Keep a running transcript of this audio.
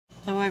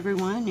Hello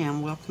everyone,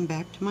 and welcome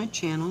back to my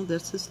channel.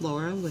 This is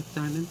Laura with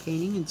Diamond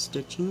Painting and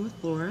Stitching with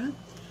Laura,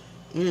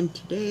 and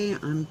today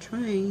I'm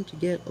trying to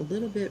get a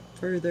little bit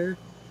further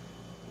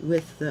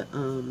with the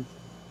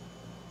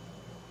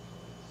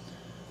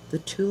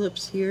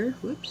tulips here.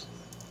 Whoops.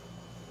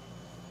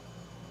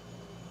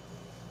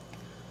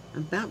 I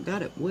about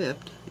got it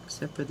whipped,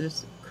 except for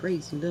this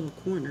crazy little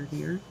corner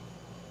here.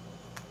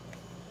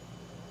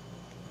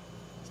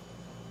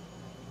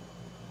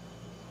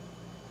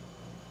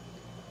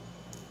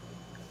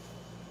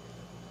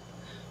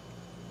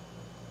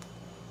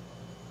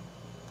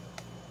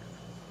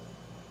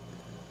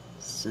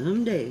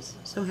 Some days.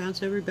 So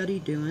how's everybody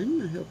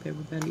doing? I hope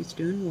everybody's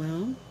doing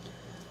well.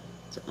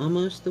 It's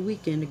almost the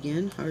weekend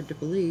again. Hard to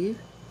believe.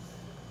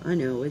 I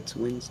know it's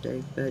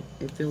Wednesday, but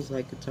it feels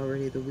like it's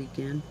already the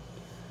weekend.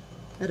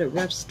 Had a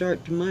rough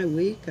start to my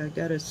week. I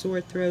got a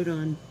sore throat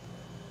on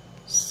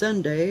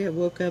Sunday. I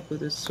woke up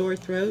with a sore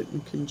throat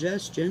and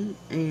congestion,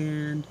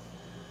 and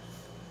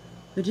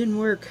it didn't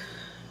work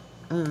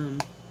on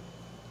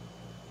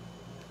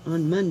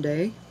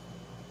Monday.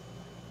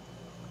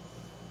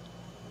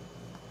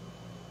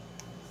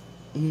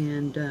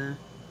 And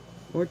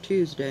or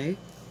Tuesday.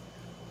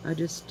 I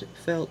just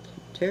felt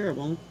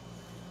terrible.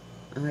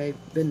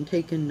 I've been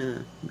taking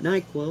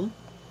NyQuil,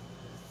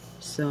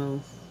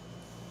 so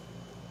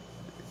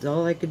it's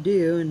all I could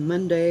do. And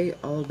Monday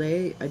all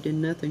day I did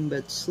nothing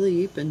but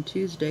sleep, and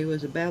Tuesday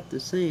was about the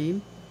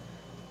same.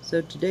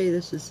 So today,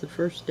 this is the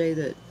first day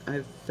that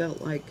I've felt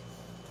like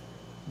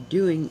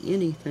doing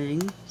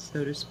anything,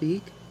 so to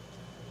speak.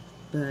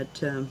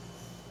 But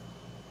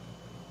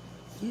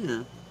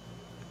yeah.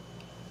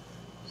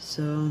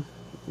 So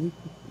we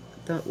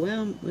thought,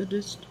 well, we'll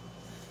just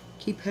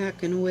keep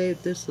hacking away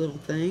at this little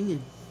thing,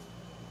 and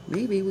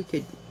maybe we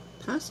could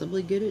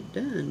possibly get it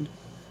done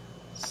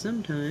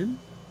sometime.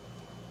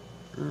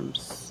 I'm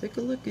sick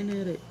of looking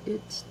at it.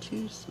 It's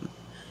too small.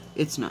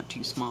 It's not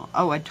too small.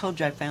 Oh, I told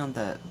you I found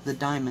the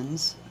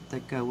diamonds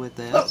that go with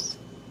this.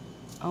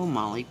 Oh,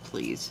 Molly,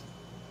 please.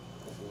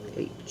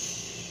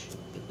 H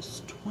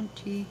is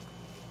 20.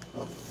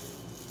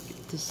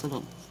 Get this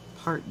little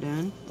part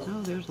done.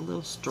 Oh, there's a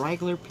little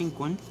straggler pink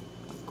one.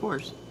 Of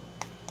course.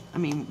 I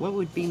mean, what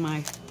would be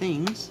my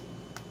things?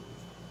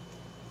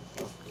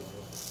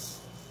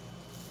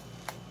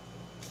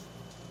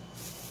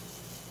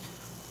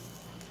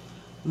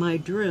 My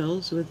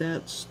drills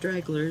without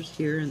stragglers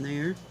here and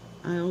there.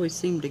 I always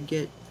seem to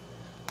get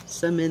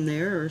some in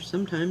there, or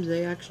sometimes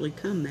they actually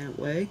come that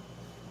way.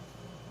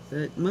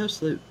 But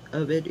most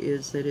of it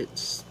is that it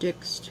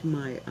sticks to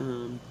my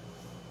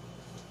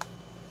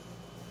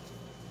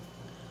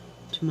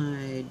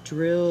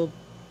drill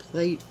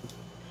plate,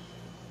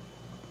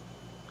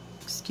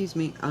 excuse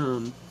me,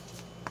 my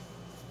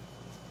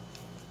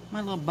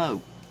little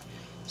boat.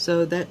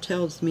 So that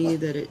tells me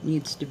that it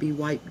needs to be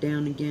wiped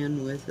down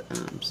again with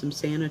some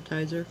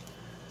sanitizer.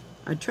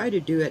 I try to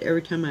do it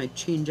every time I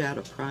change out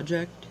a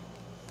project,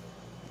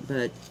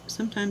 but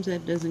sometimes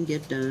that doesn't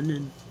get done,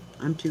 and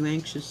I'm too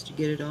anxious to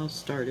get it all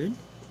started.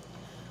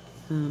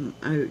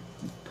 I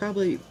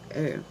probably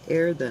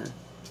air the,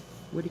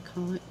 what do you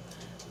call it?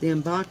 The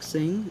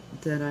unboxing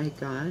that I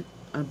got,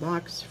 a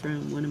box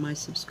from one of my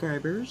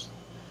subscribers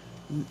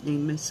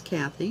named Miss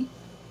Kathy,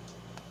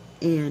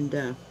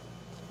 and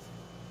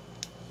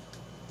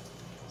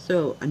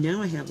so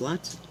now I have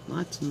lots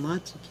and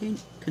lots of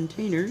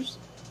containers,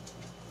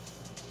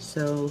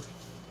 so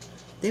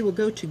they will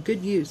go to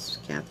good use,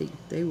 Kathy.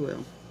 They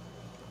will.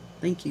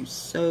 Thank you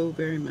so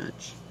very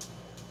much.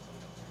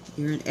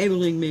 You're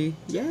enabling me.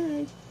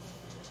 Yay!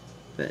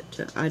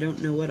 But I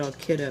don't know what I'll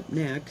kit up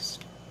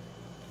next.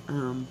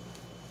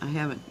 I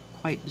haven't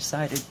quite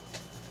decided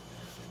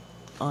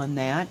on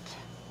that.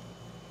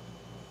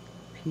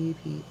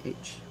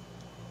 PPH.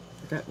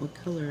 Forgot what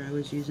color I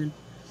was using.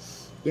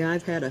 Yeah,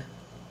 I've had a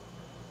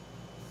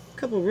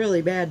couple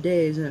really bad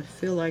days. I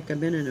feel like I've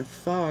been in a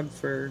fog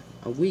for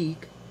a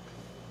week,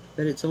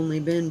 but it's only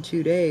been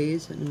 2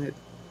 days, and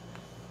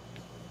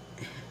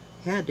I've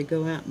had to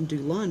go out and do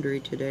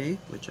laundry today,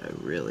 which I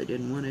really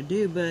didn't want to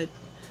do, but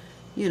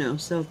you know,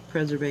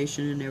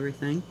 self-preservation and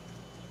everything.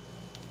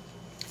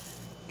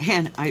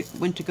 And I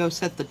went to go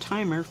set the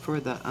timer for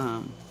the,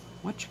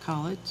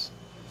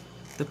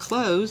 the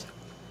clothes,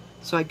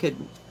 so I could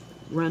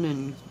run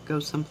and go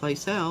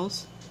someplace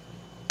else.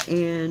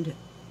 And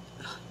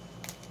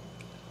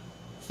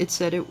it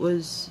said it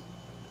was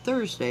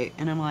Thursday,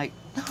 and I'm like,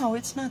 no,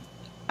 it's not.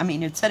 I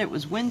mean, it said it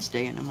was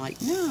Wednesday, and I'm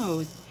like,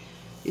 no,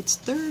 it's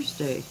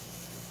Thursday.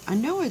 I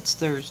know it's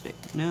Thursday.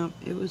 No,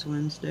 it was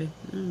Wednesday.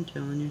 I'm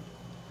telling you.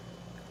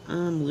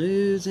 I'm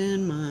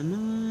losing my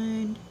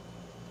mind.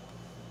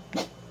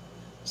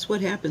 That's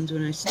what happens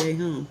when I stay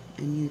home.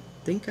 And you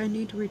think I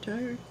need to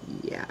retire?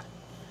 Yeah.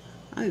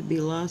 I would be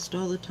lost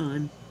all the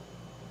time.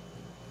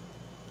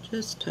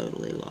 Just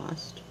totally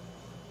lost.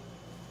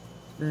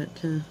 But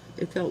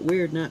it felt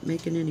weird not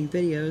making any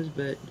videos,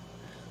 but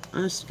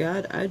honest to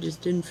God, I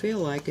just didn't feel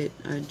like it.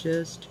 I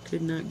just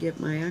could not get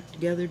my act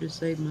together to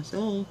save my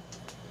soul.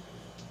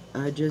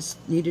 I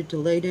just needed to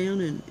lay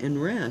down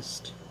and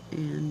rest.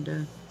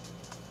 and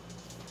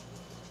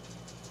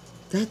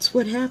that's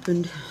what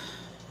happened.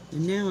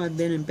 And now I've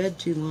been in bed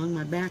too long.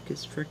 My back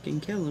is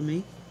freaking killing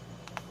me.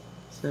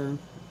 So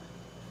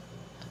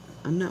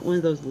I'm not one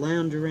of those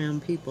lounge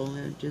around people.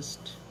 I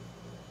just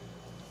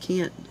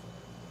can't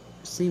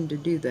seem to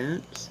do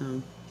that.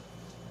 So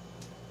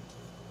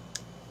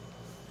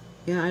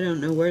yeah, I don't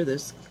know where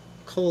this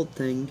cold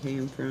thing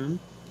came from.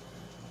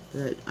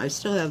 But I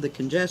still have the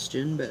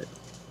congestion, but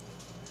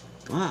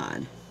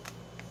God,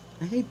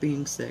 I hate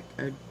being sick.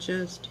 I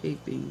just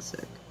hate being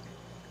sick.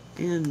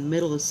 And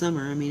middle of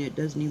summer, I mean, it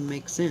doesn't even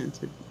make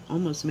sense. It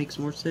almost makes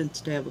more sense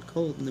to have a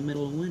cold in the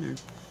middle of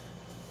winter.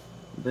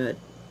 But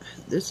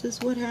this is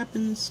what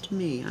happens to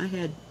me. I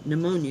had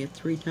pneumonia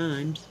 3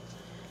 times,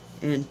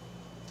 and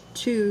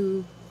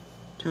 2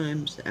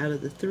 times out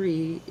of the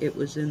 3, it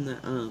was in the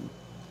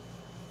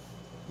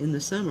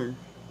summer.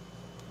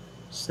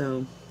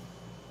 So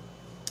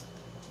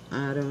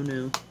I don't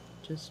know.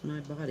 Just my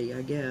body,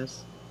 I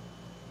guess.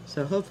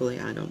 So hopefully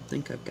I don't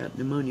think I've got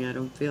pneumonia. I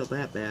don't feel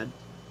that bad.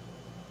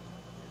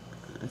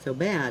 I feel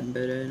bad,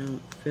 but I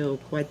don't feel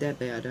quite that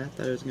bad. I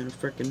thought I was going to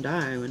frickin'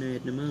 die when I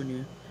had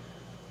pneumonia.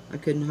 I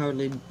couldn't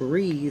hardly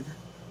breathe,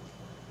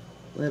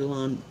 let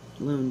alone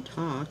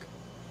talk.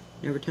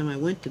 And every time I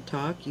went to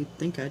talk, you'd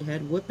think I'd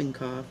had whooping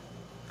cough,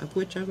 of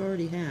which I've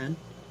already had.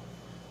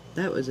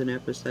 That was an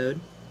episode.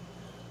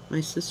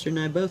 My sister and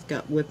I both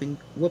got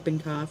whooping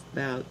cough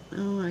about,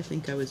 I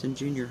think I was in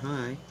junior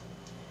high.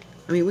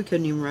 I mean, we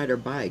couldn't even ride our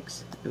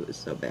bikes. It was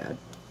so bad.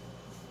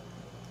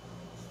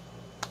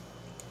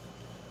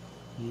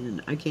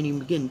 And I can't even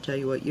begin to tell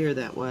you what year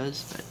that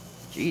was, but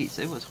geez,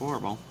 it was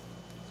horrible.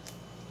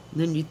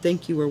 And then you'd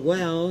think you were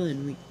well,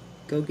 and we'd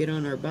go get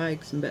on our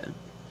bikes, and about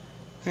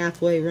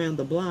halfway around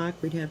the block,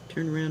 we'd have to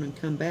turn around and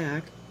come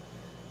back,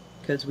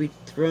 because we'd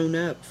thrown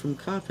up from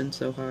coughing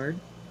so hard.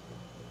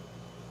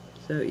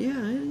 So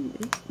yeah,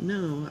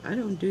 no, I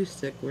don't do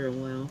sick real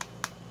well.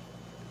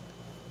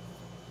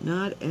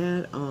 Not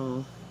at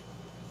all.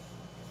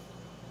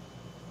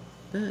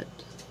 But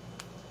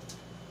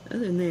other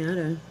than that,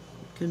 I'm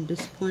kind of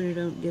disappointed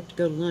I don't get to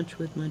go to lunch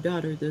with my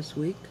daughter this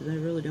week, because I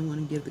really don't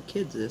want to give the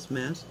kids this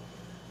mess.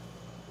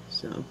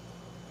 So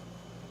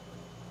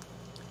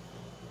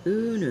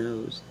who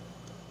knows?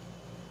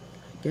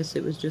 I guess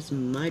it was just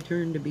my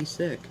turn to be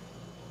sick.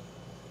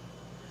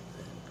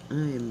 I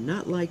am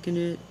not liking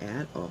it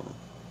at all.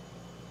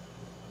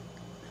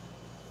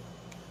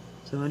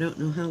 So I don't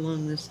know how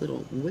long this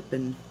little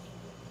whipping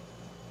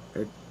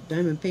or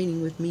diamond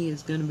painting with me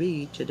is going to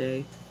be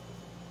today.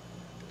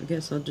 I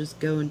guess I'll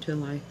just go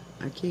until I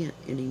can't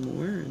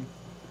anymore, and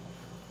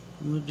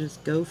we'll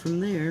just go from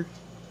there.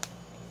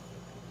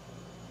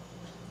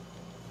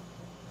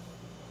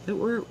 But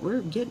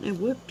we're getting it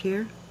whipped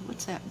here.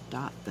 What's that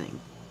dot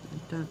thing?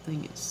 That dot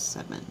thing is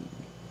 7.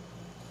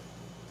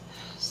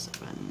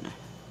 7.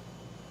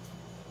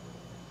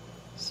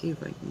 See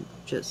if I can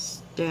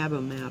just stab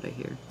them out of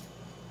here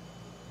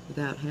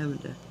without having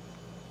to.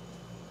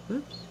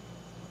 Whoops.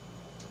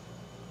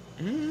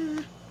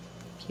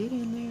 Get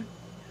in there.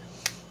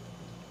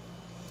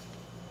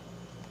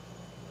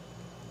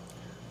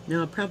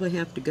 Now I'll probably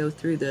have to go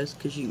through this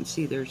because you can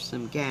see there's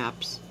some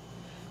gaps,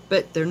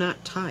 but they're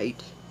not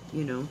tight,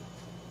 you know.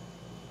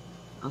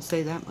 I'll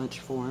say that much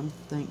for them,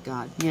 thank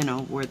God. You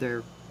know, where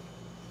they're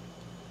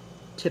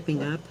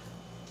tipping up,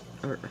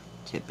 or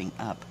tipping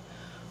up.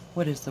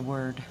 What is the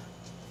word?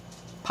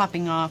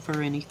 Popping off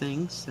or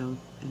anything. So,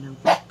 and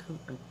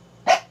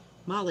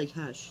Molly,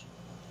 hush.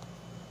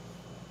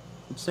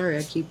 I'm sorry,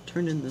 I keep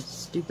turning the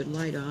stupid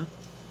light off.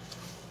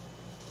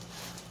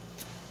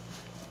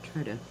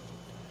 Try to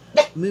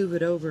move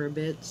it over a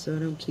bit so I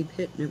don't keep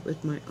hitting it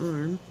with my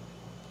arm.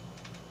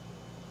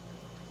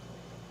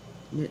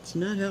 And it's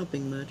not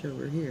helping much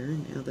over here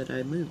now that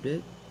I moved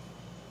it.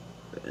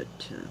 But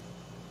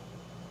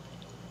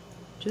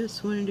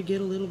just wanted to get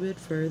a little bit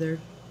further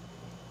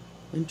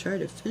and try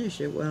to finish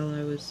it while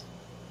I was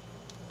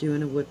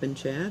doing a whip and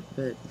chat,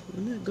 but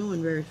I'm not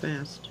going very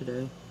fast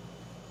today.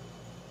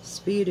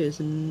 Speed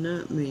is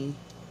not me.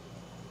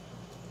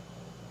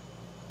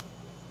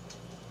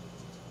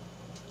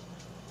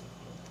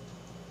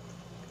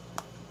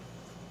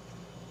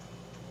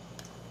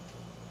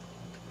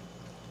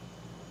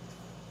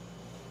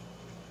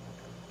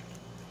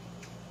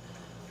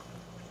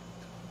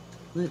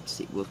 Let's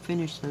see, we'll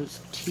finish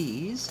those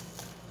T's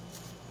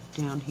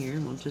down here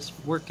and we'll just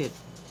work it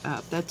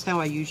up. That's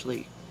how I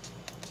usually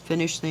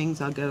finish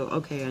things. I'll go,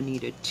 okay, I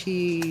need a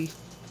T,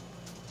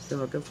 so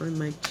I'll go for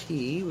my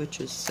T,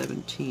 which is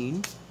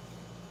 17.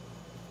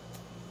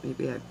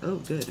 Maybe oh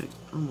good,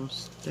 I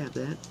almost stabbed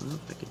that. Well,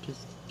 if I could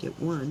just get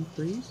one,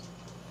 please.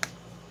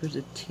 There's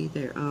a T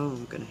there. Oh,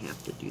 I'm gonna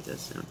have to do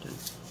this now.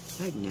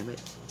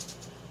 Dagnabbit.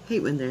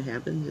 Hate when that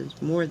happens.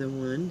 It's more than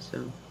one,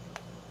 so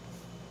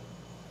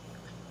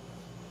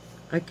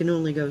I can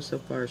only go so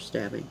far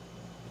stabbing.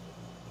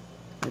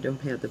 I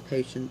don't have the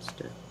patience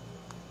to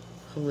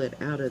pull it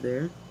out of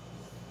there.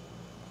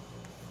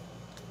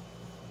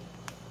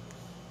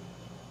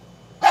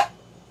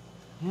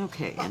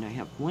 Okay, and I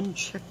have one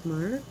check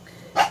mark.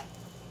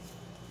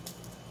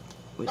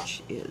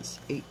 which is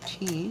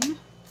 18.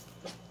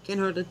 Can't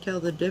hardly tell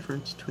the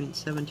difference between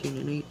 17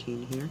 and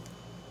 18 here.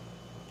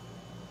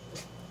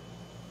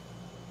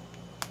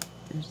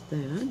 There's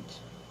that.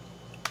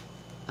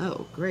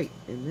 Oh, great.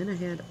 And then I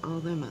had all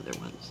them other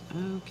ones.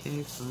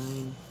 Okay,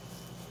 fine.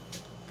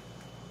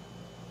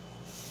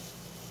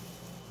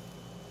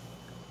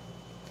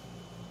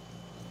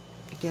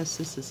 I guess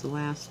this is the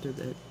last of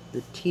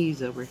the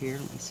T's over here.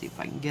 Let me see if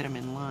I can get them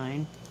in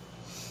line.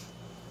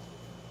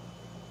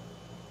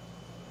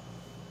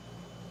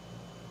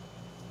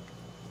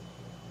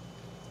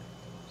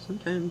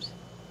 Sometimes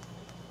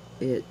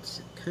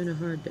it's kind of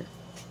hard to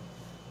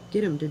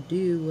get them to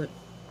do what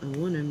I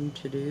want them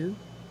to do.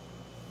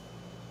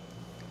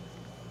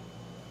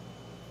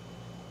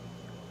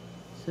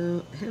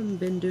 So, I haven't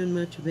been doing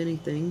much of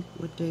anything.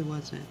 What day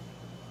was it?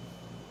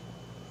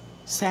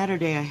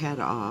 Saturday I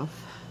had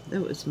off.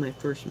 That was my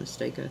first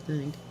mistake, I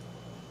think.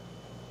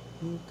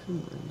 Oh,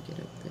 come on, get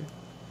up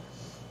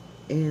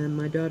there. And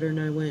my daughter and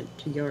I went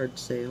to yard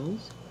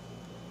sales.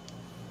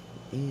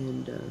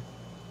 And,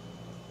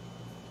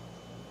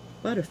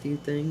 bought a few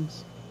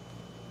things.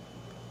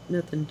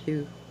 Nothing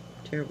too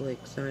terribly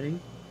exciting.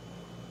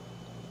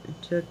 I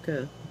took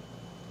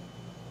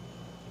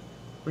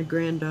my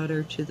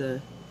granddaughter to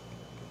the,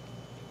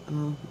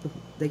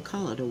 they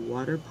call it a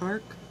water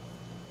park.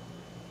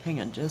 Hang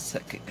on just a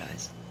second,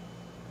 guys.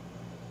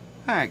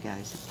 Alright,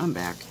 guys, I'm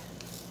back.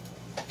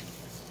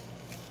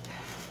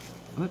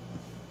 Whoop.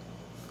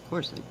 Of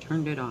course, I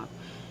turned it off.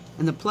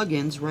 And the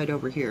plug-in's right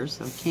over here,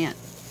 so I can't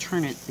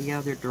turn it the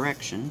other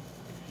direction.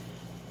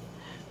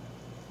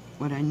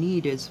 What I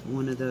need is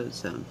one of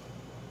those,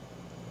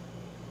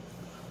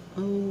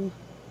 oh,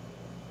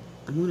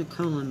 I want to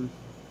call them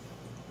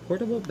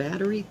portable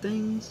battery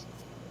things,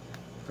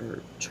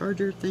 or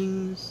charger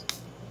things.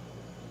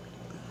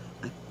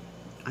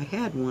 I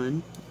had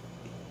one,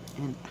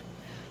 and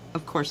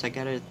of course I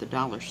got it at the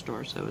dollar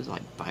store, so it was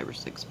like $5 or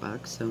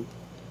 $6, so,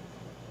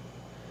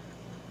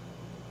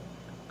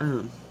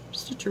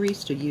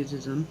 Stitcherista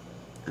uses them.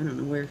 I don't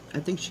know where, I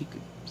think she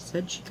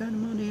said she got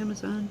them on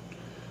Amazon.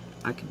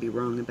 I could be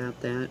wrong about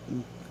that,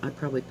 and I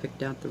probably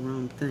picked out the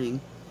wrong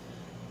thing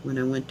when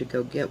I went to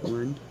go get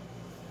one,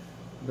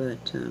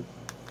 but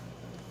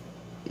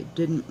it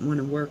didn't want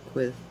to work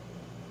with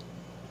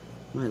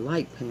my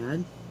light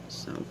pad,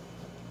 so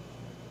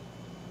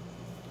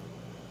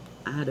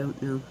I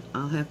don't know.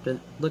 I'll have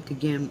to look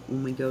again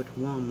when we go to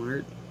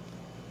Walmart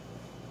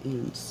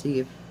and see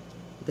if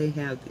they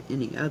have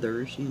any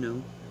others, you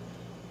know,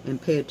 and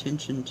pay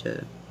attention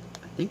to,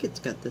 I think it's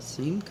got the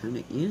same kind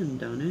of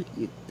end on it,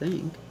 you'd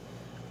think.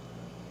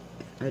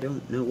 I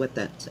don't know what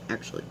that's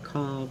actually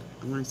called.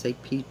 I want to say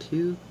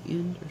P2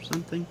 end or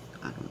something.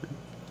 I don't know.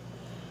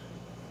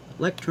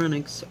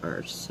 Electronics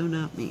are so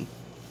not me.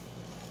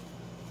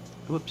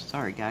 Whoops,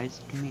 sorry guys.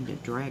 Didn't mean to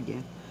drag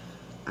you.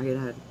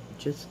 I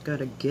just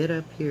gotta get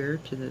up here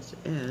to this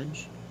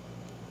edge.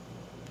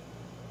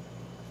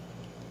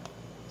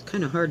 It's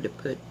kind of hard to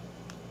put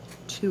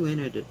two in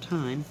at a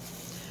time.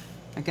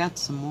 I got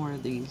some more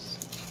of these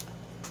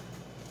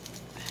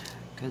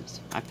because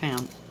I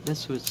found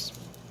this was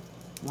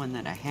one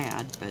that I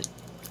had, but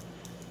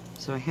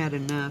so I had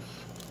enough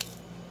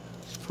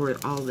for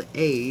all the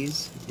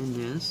A's in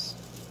this,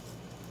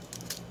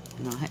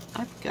 and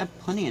I've got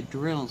plenty of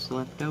drills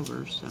left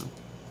over, so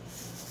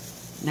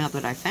now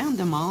that I found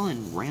them all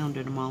and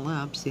rounded them all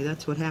up, see,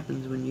 that's what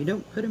happens when you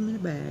don't put them in a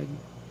bag.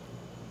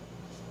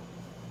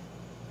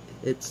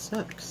 It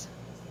sucks,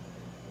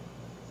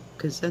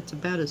 because that's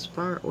about as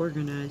far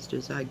organized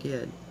as I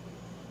get.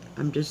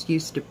 I'm just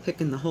used to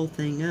picking the whole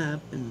thing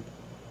up and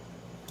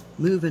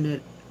moving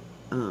it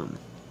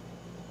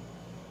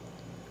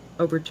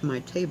over to my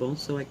table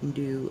so I can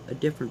do a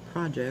different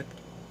project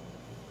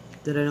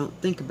that I don't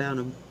think about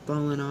them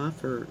falling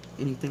off or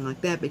anything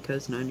like that,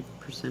 because 90%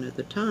 of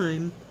the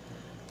time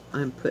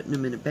I'm putting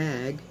them in a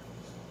bag.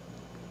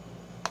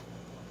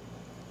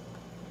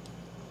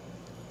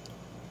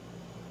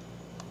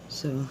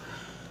 So,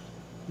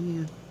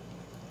 yeah.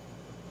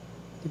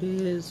 It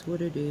is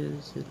what it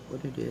is, it's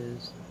what it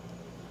is.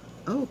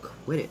 Oh,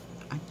 quit it.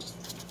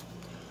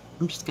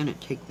 I'm just gonna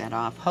take that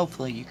off.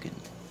 Hopefully you can,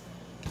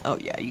 oh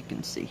yeah, you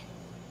can see.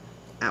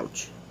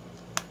 Ouch.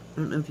 I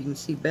don't know if you can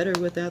see better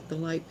without the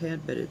light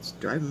pad, but it's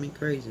driving me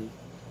crazy.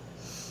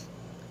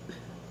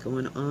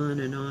 Going on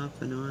and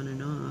off and on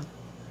and off.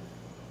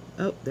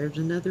 Oh, there's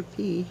another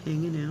P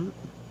hanging out.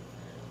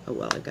 Oh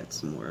well, I got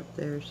some more up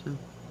there, so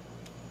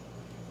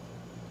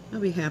I'll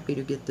be happy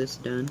to get this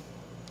done.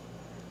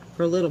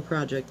 For a little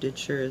project, it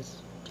sure is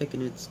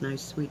taking its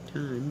nice sweet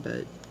time,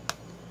 but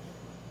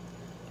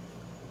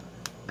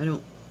I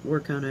don't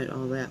work on it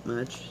all that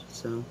much,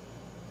 so.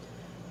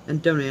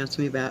 And don't ask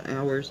me about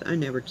hours. I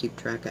never keep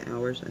track of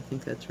hours. I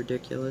think that's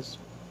ridiculous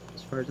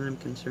as far as I'm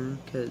concerned,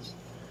 because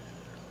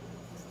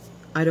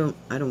I don't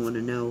want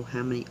to know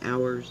how many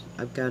hours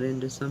I've got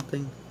into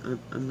something.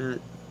 I'm not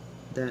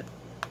that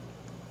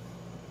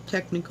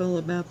technical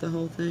about the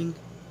whole thing.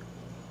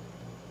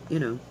 You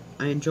know,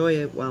 I enjoy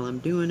it while I'm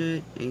doing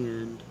it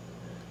and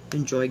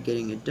enjoy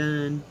getting it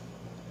done.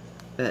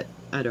 but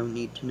I don't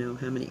need to know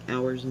how many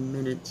hours and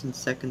minutes and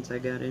seconds I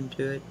got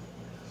into it.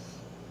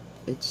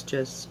 It's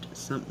just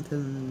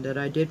something that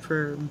I did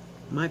for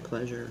my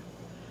pleasure.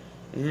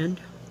 And,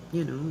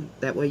 you know,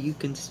 that way you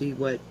can see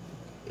what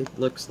it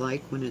looks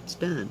like when it's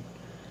done.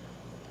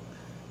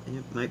 And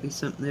it might be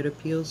something that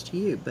appeals to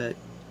you, but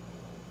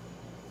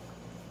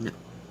no.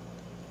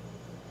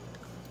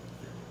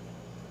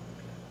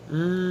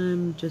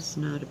 I'm just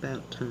not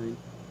about time.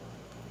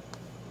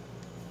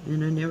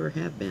 And I never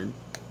have been.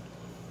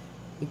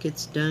 It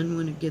gets done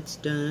when it gets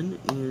done,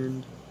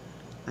 and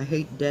I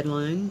hate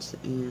deadlines,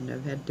 and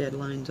I've had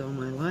deadlines all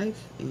my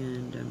life,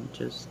 and I'm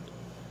just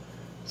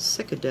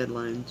sick of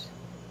deadlines.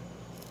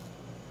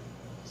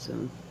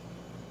 So,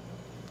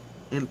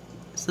 and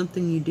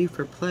something you do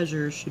for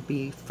pleasure should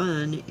be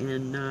fun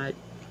and not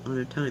on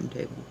a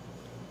timetable.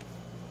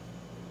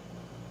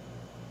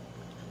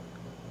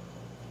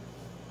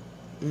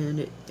 And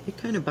it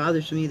kind of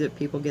bothers me that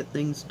people get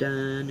things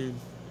done and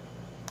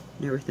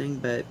everything,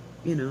 but,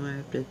 you know, I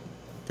have to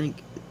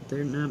think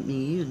they're not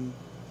me, and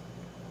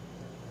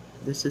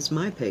this is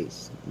my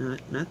pace,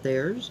 not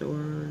theirs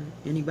or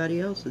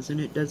anybody else's, and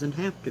it doesn't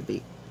have to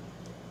be.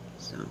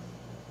 So,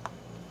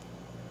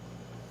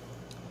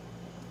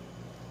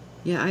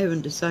 yeah, I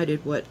haven't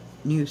decided what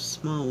new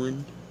small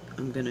one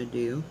I'm gonna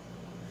do.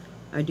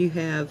 I do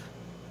have,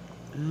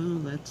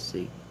 oh, let's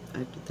see, I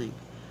have to think.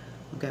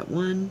 I've got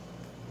 1,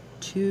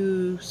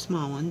 2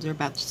 small ones. They're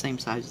about the same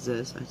size as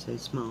this. I say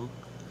small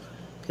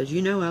because,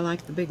 you know, I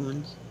like the big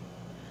ones.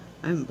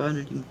 I haven't bought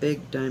any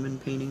big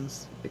diamond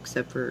paintings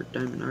except for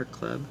Diamond Art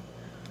Club,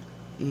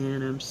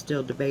 and I'm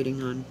still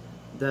debating on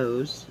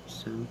those,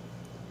 so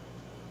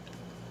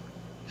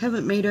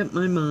haven't made up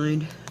my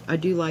mind. I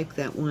do like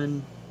that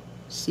one,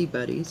 Sea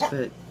Buddies,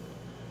 but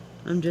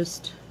I'm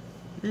just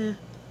kind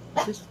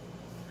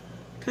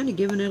of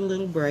giving it a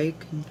little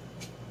break and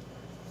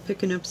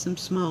picking up some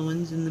small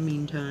ones in the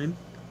meantime.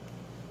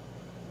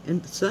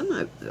 And some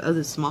of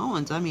the small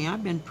ones, I mean,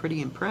 I've been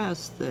pretty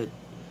impressed that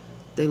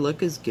they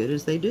look as good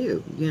as they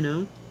do, you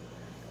know,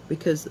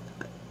 because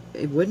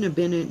it wouldn't have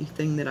been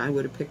anything that I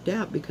would have picked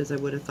out, because I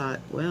would have thought,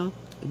 well,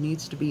 it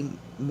needs to be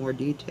more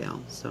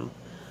detail. So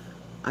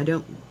I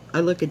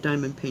look at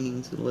diamond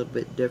paintings a little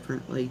bit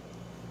differently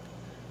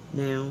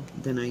now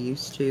than I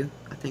used to.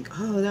 I think,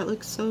 oh, that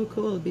looks so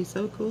cool, it'd be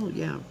so cool.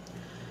 Yeah,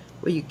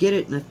 well, you get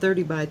it in a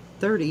 30 by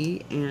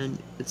 30 and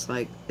it's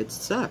like, it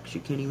sucks.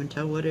 You can't even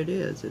tell what it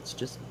is. It's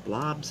just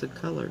blobs of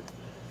color.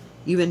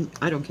 Even,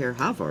 I don't care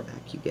how far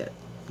back you get,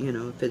 you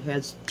know, if it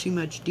has too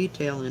much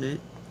detail in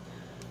it.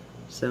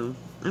 So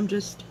I'm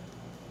just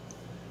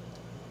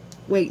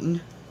waiting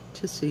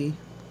to see.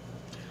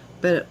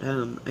 But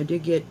I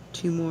did get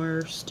 2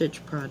 more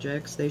stitch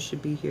projects. They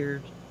should be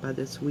here by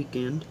this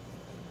weekend,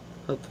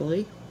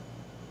 hopefully.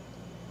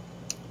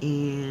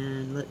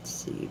 And let's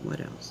see, what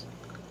else?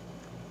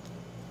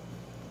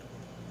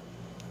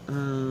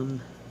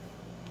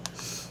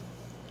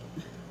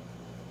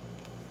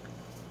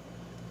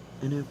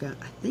 And I've got,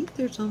 I think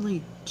there's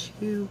only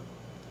 2,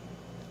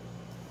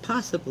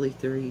 possibly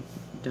 3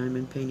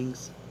 diamond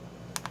paintings.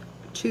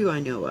 2 I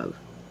know of.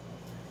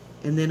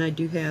 And then I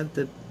do have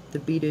the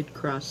beaded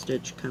cross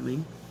stitch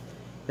coming,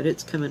 but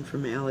it's coming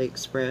from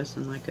AliExpress,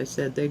 and like I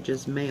said, they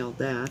just mailed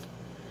that.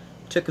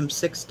 Took them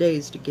 6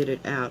 days to get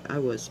it out. I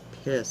was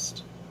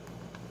pissed.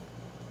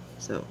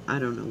 So I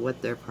don't know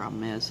what their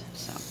problem is.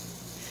 So,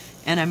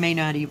 and I may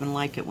not even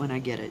like it when I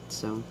get it.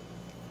 So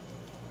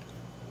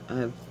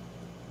I'm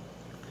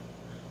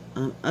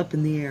up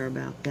in the air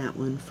about that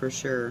one for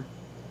sure.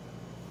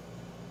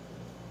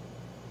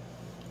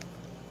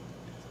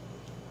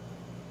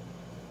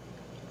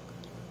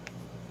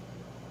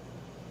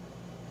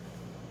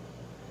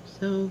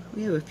 So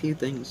we have a few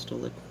things to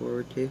look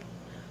forward to.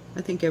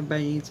 I think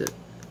everybody needs a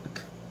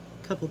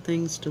couple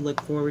things to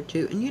look forward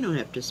to, and you don't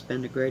have to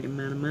spend a great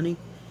amount of money.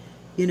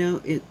 You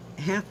know,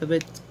 half of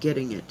it's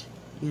getting it,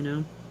 you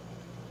know,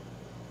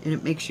 and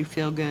it makes you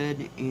feel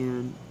good,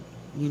 and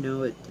you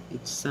know,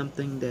 it's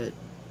something that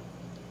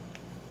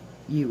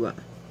you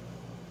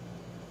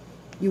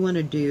want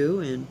to do,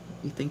 and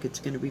you think it's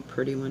going to be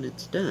pretty when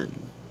it's done.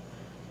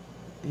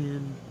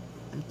 And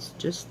that's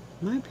just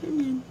my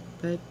opinion,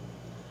 but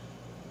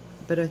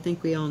I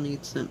think we all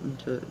need something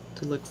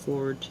to look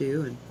forward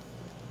to and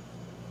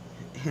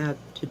have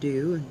to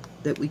do, and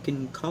that we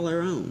can call our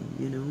own,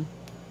 you know.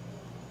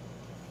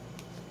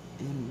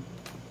 And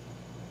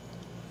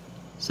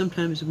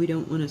sometimes we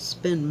don't want to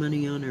spend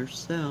money on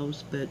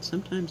ourselves, but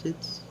sometimes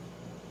it's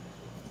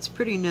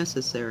pretty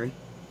necessary.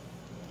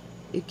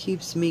 It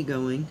keeps me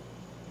going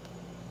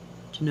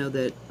to know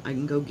that I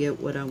can go get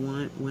what I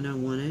want when I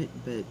want it,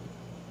 but,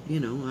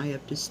 you know, I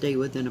have to stay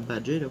within a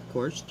budget, of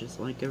course, just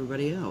like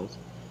everybody else.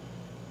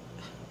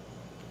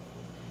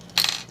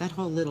 That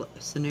whole little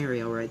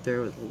scenario right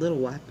there with a little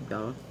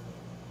wackadow,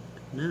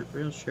 not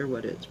real sure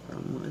what its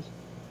problem was.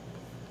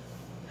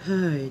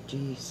 Oh,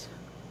 jeez.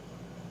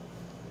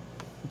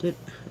 I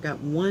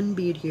got 1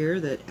 bead here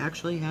that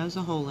actually has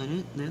a hole in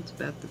it, and that's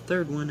about the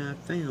 3rd one I've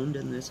found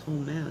in this whole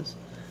mess.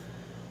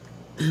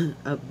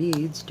 of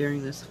beads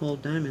during this whole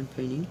diamond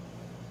painting.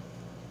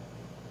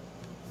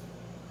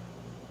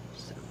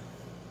 So,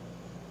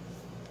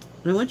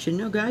 and I want you to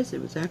know, guys,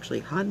 it was actually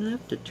hot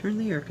enough to turn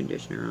the air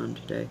conditioner on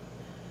today.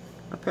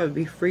 I'll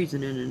probably be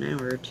freezing in an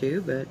hour or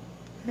two, but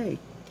hey,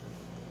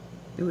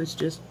 it was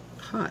just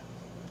hot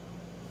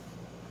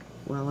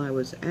while I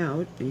was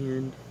out,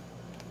 and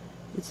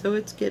so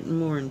it's getting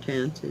more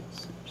intense.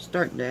 It's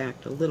starting to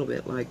act a little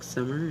bit like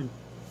summer, and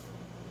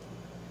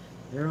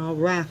they're all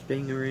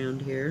rafting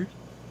around here.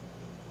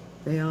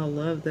 They all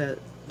love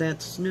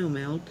that snow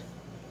melt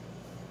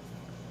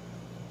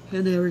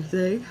and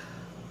everything.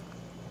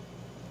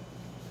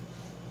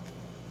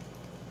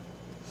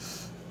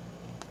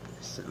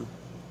 So,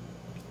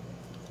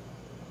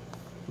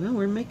 well,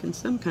 we're making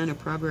some kind of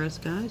progress,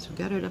 guys. We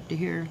got it up to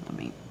here. Let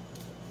me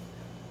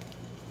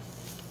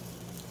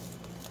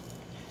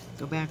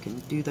go back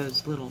and do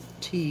those little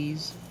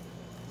T's.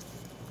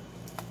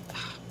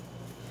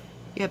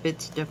 Yep,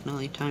 it's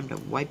definitely time to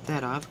wipe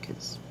that off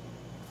because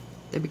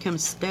they become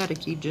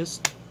staticky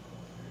just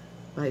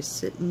by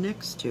sitting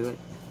next to it.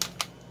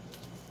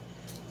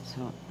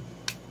 So,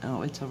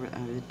 oh, it's over. I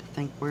had to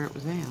think where it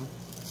was at.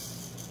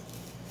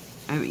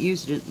 I haven't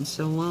used it in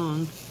so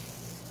long.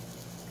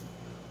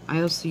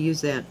 I also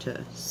use that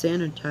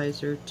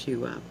sanitizer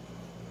to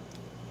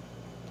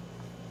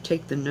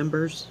take the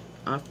numbers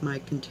off my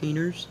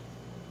containers.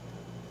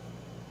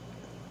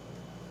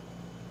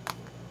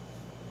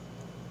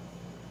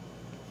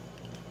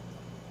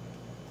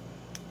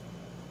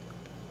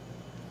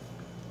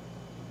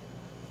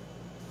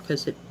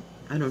 Because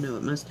I don't know,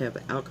 it must have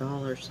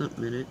alcohol or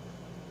something in it.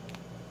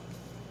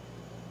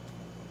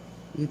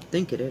 You'd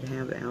think it'd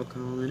have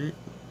alcohol in it,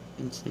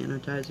 in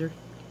sanitizer,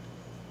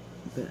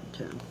 but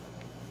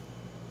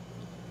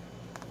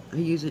I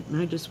use it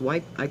and I just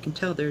wipe. I can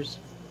tell there's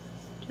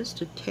just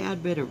a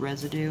tad bit of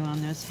residue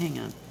on this. Hang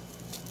on.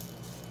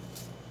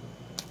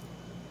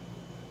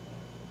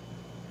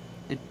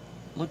 It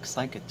looks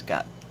like it's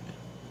got,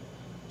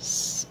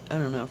 I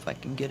don't know if I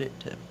can get it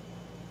to,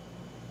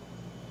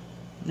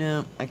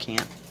 no, I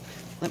can't.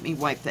 Let me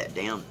wipe that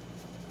down.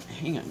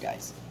 Hang on,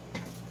 guys.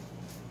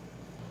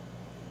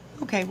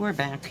 Okay, we're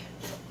back.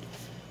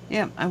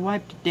 Yeah, I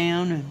wiped it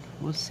down, and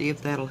we'll see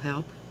if that'll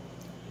help.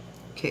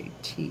 Okay,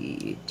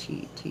 T,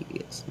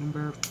 it's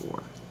number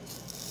 4.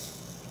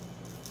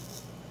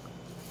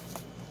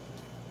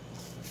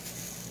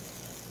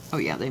 Oh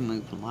yeah, they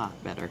move a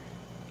lot better.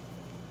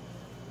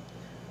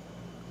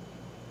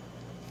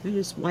 I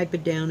just wipe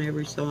it down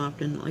every so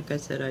often. Like I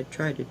said, I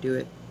try to do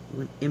it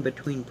in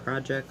between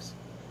projects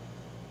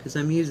because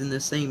I'm using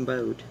the same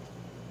boat.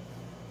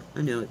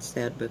 I know it's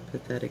sad but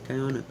pathetic. I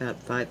own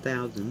about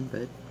 5,000,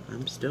 but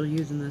I'm still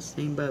using the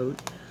same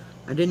boat.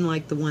 I didn't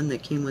like the one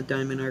that came with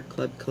Diamond Art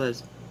Club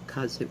because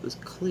it was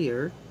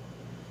clear.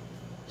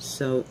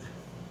 So,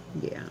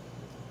 yeah.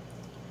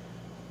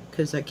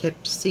 Because I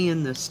kept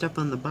seeing the stuff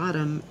on the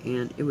bottom,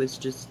 and it was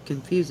just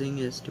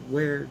confusing as to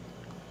where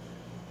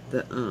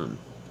the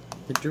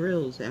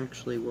drills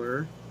actually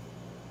were.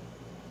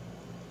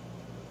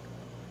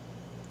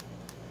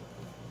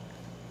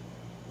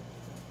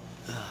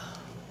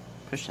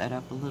 Push that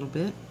up a little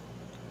bit.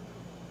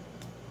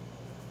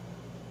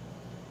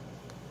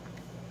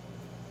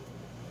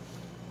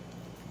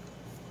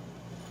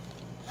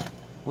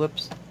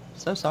 Whoops.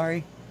 So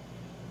sorry.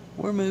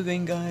 We're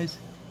moving, guys.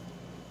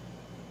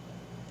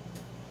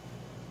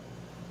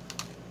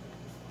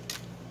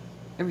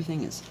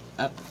 Everything is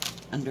up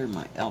under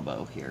my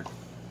elbow here.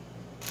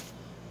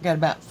 Got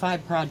about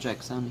 5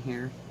 projects on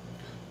here.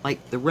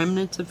 Like the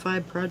remnants of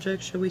 5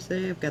 projects, shall we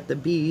say. I've got the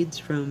beads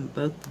from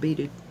both the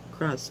beaded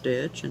cross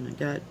stitch, and I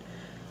got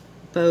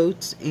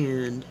boats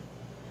and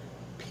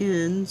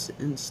pins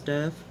and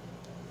stuff.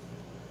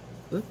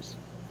 Whoops.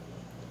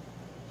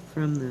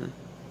 From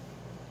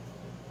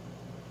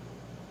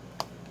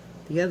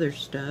the other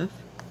stuff.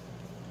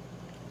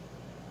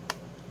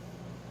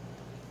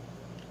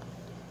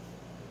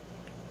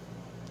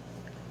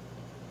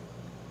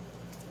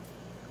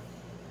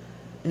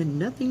 And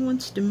nothing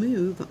wants to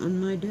move on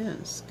my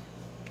desk.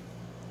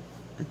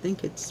 I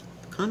think it's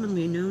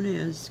commonly known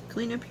as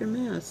clean up your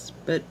mess,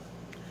 but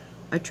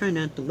I try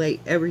not to lay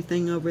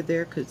everything over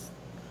there because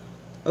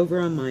over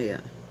on my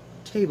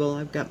table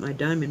I've got my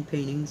diamond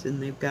paintings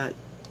and they've got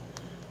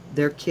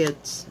their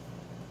kits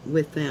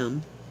with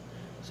them,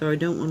 so I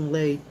don't want to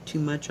lay too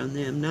much on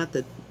them. Not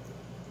that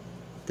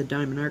the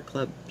Diamond Art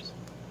Club's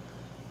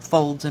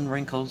folds and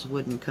wrinkles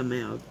wouldn't come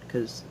out,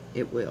 because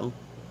it will.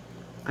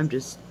 I'm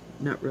just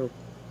not real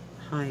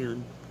high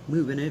on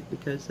moving it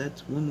because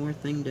that's one more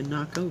thing to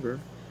knock over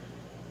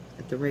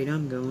at the rate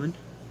I'm going.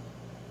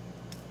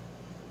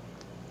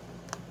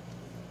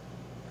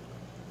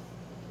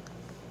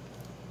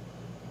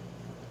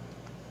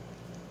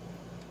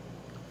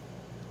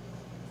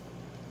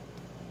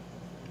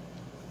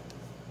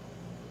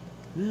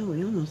 Well,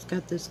 we almost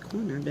got this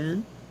corner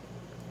done.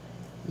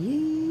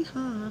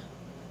 Yeehaw!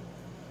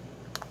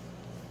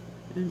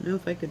 I don't know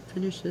if I could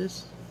finish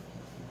this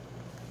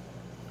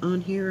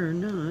on here or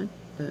not,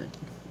 but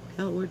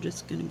hell, we're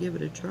just gonna give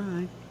it a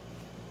try.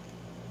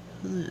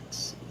 Let's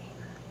see.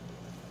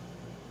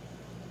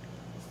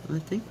 I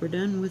think we're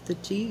done with the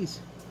T's.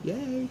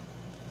 Yay!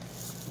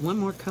 One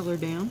more color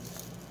down.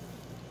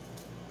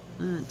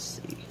 Let's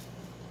see.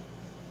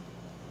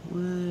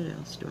 What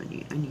else do I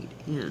need? I need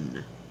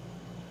N.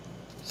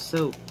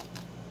 So,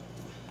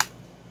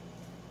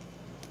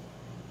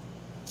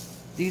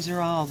 these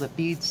are all the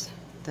beads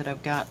that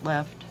I've got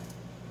left.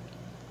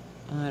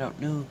 I don't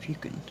know if you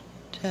can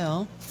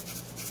tell.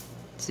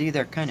 See,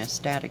 they're kind of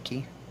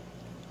staticky.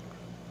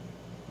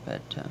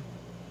 But,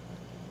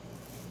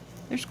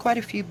 there's quite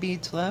a few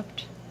beads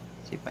left.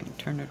 Let's see if I can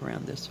turn it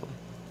around this way.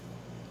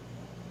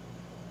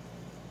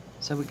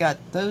 So we got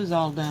those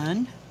all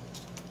done.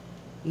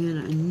 And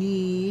I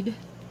need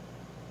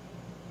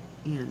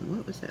N.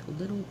 What was that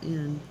little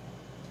N?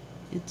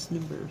 It's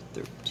number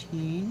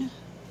 13.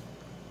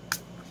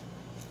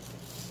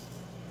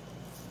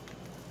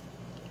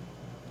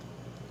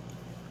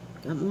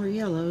 Got more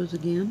yellows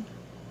again.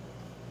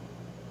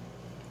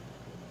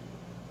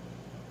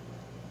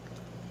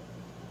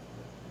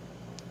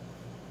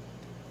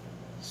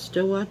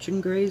 Still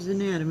watching Grey's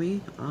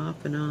Anatomy,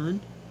 off and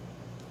on.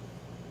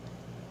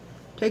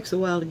 Takes a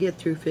while to get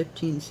through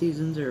 15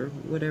 seasons or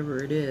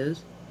whatever it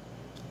is,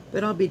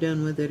 but I'll be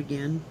done with it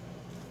again.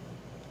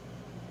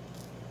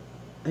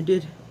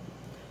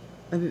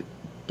 I've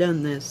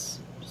done this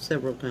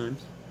several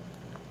times.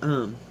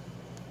 I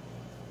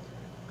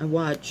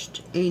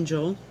watched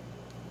Angel,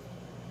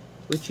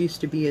 which used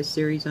to be a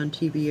series on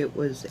TV. It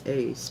was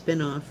a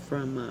spin-off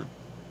from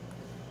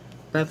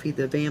Buffy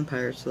the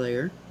Vampire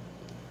Slayer.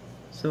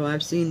 So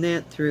I've seen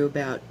that through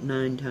about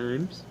 9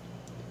 times.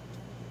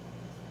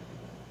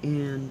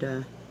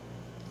 And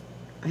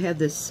I had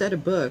this set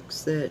of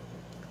books that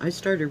I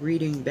started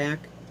reading back,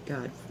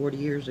 God, 40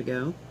 years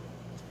ago.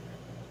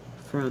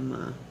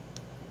 From,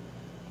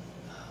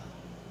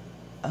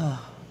 the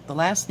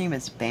last name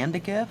is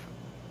Vandegrift.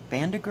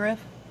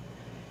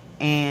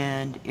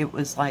 And it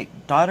was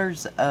like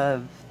Daughters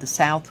of the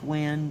South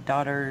Wind,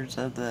 Daughters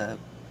of the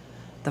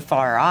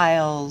Far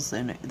Isles,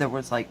 and there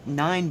was like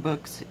 9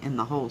 books in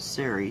the whole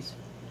series.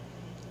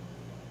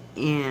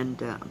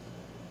 And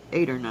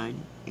 8 or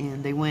 9.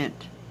 And they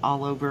went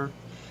all over.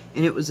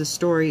 And it was a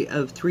story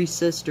of 3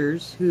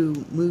 sisters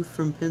who moved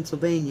from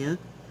Pennsylvania.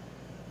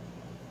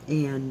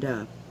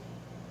 And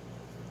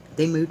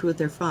they moved with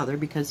their father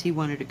because he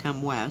wanted to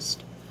come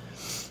west.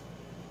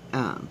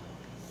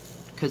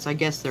 Because I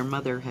guess their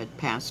mother had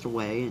passed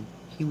away. And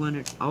he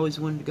always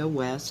wanted to go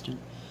west and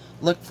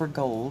look for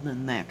gold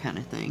and that kind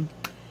of thing.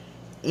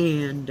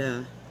 And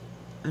I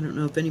don't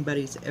know if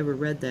anybody's ever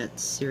read that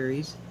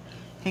series.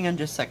 Hang on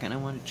just a second, I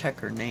want to check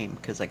her name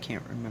because I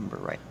can't remember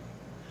right.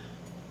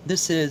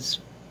 This is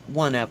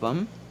one of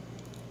them.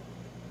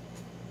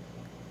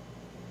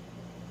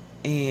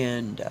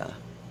 And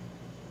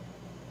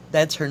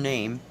that's her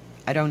name.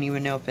 I don't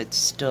even know if it's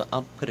still,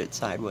 I'll put it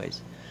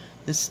sideways.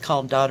 This is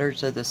called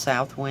Daughters of the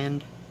South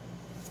Wind.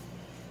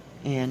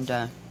 And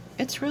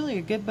it's really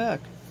a good book.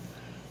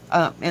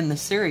 And the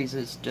series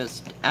is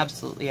just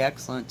absolutely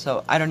excellent.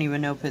 So I don't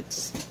even know if it's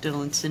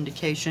still in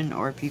syndication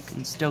or if you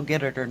can still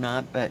get it or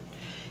not. But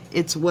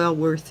it's well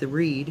worth the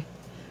read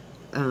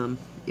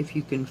if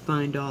you can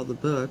find all the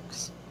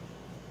books.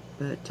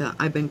 But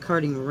I've been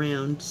carting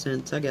around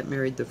since I got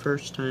married the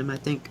first time. I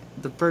think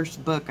the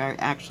first book I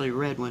actually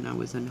read when I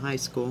was in high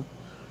school.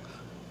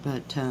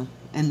 But,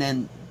 and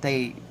then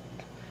they,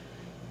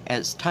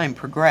 as time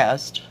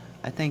progressed,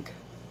 I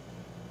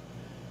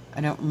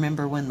don't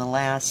remember when the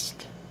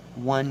last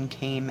one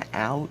came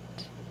out.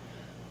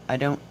 I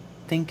don't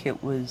think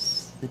it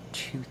was the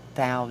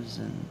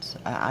 2000s.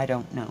 I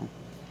don't know.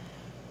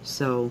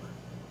 So,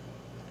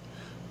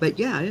 but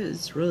yeah,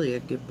 it's really a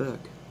good book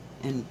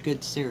and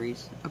good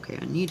series. Okay,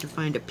 I need to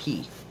find a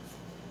P.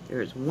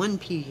 There's one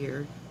P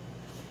here.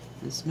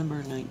 It's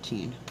number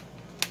 19.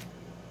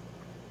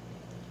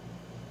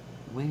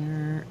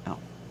 Where? Oh.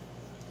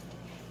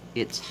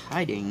 It's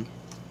hiding.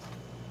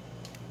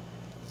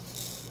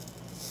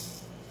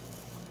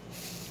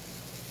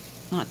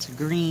 Lots of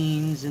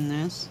greens in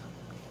this.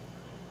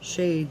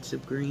 Shades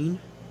of green.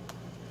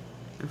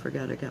 I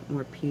forgot I got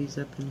more P's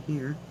up in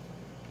here.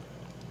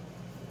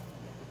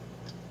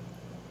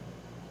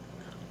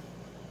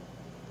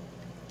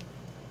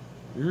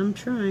 I'm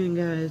trying,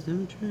 guys.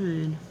 I'm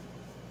trying.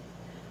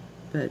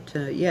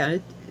 But, yeah,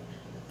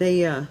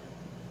 they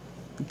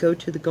go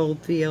to the gold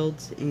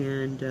fields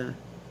and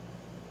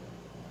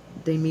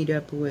they meet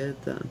up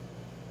with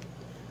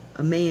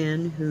a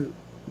man who...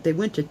 They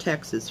went to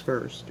Texas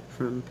first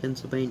from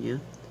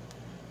Pennsylvania.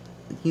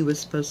 He was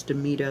supposed to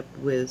meet up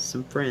with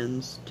some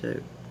friends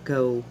to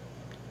go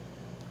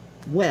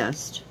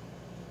west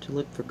to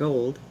look for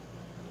gold.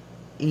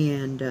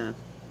 And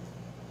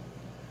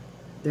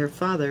their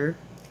father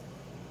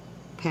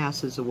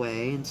passes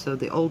away, and so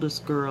the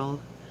oldest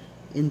girl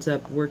ends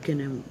up working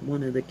in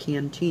one of the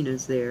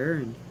cantinas there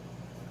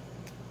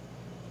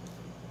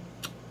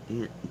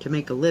and to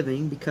make a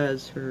living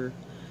because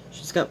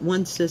she's got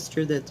one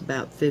sister that's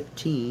about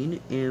 15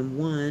 and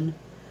one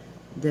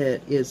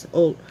that is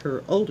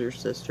her older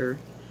sister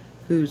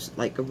who's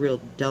like a real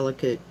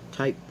delicate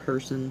type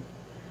person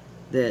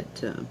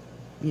that,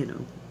 you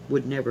know,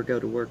 would never go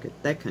to work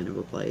at that kind of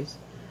a place.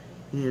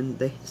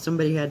 And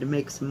somebody had to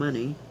make some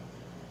money.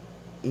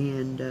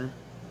 And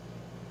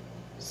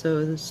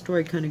so the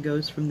story kind of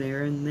goes from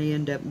there, and they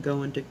end up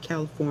going to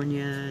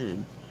California,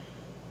 and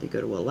they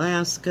go to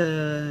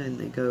Alaska, and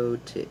they go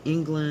to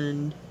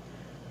England,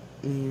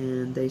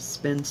 and they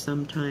spend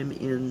some time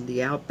in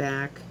the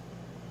outback,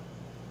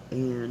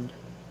 and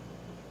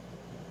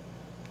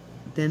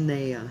then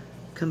they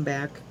come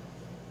back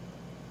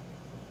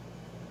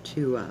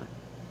to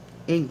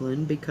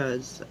England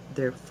because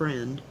their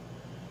friend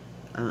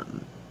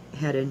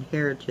had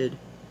inherited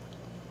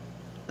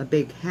a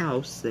big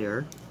house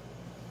there,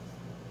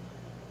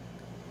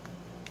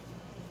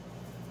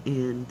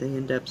 and they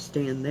end up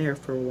staying there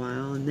for a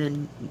while, and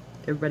then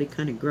everybody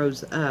kind of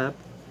grows up,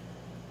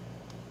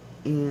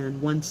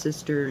 and one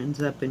sister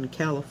ends up in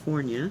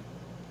California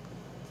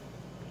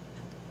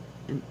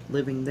and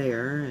living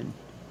there, and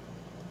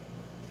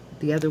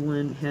the other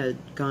one had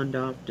gone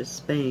off to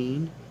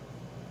Spain.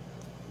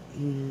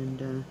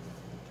 And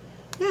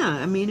yeah,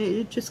 I mean,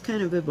 it just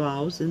kind of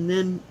evolves. And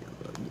then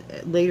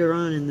later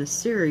on in the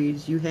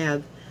series, you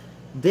have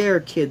their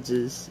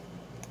kids'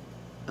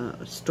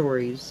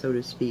 stories, so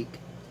to speak.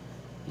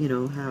 You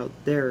know, how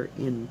they're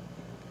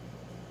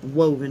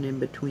woven in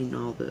between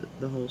all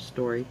the whole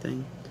story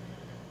thing.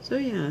 So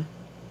yeah.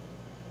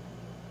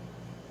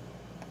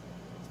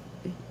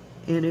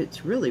 And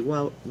it's really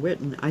well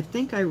written. I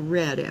think I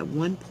read at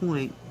one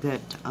point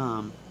that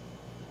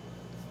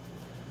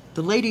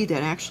the lady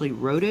that actually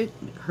wrote it,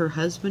 her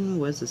husband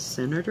was a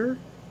senator,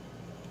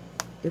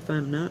 if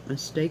I'm not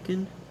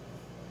mistaken.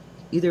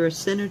 Either a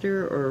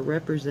senator or a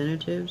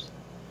representative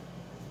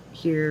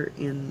here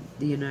in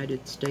the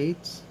United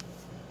States.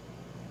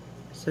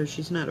 So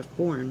she's not a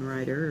foreign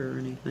writer or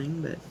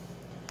anything, but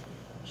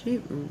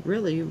she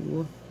really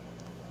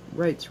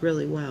writes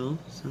really well.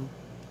 So,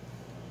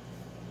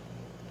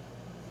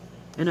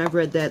 and I've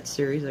read that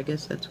series. I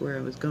guess that's where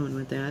I was going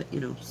with that,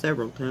 you know,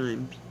 several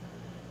times.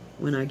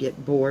 When I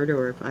get bored,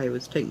 or if I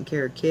was taking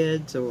care of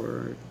kids,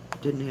 or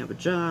didn't have a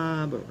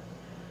job, or,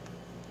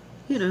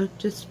 you know,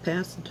 just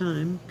pass the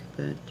time.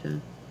 But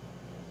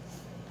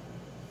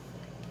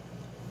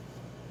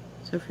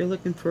so if you're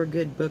looking for a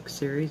good book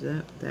series,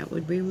 that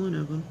would be one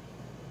of them.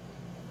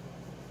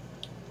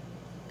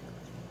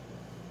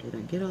 Did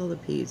I get all the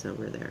peas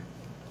over there?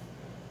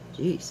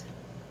 Jeez,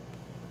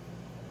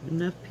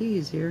 enough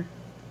peas here.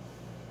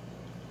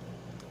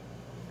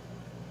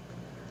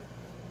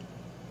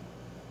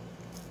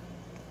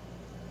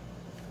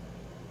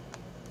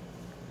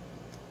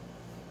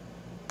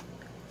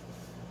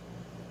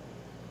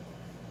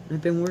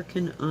 I've been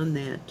working on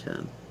that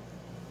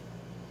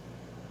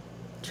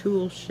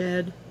tool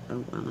shed,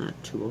 oh, well,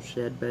 not tool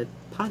shed, but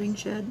potting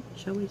shed,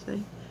 shall we say,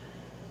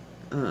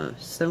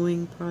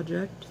 sewing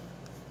project.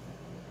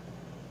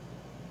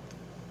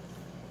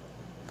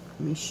 Let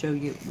me show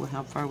you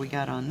how far we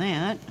got on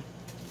that.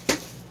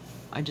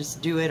 I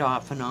just do it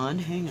off and on.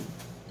 Hang on.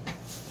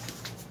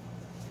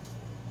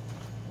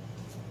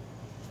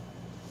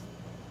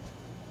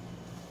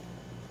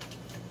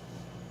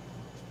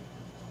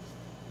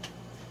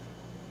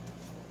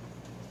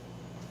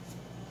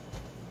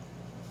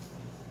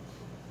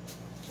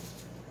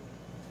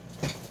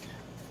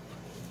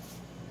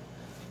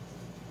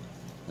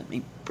 Let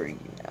me bring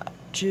you out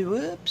to,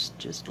 whoops,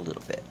 just a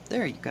little bit.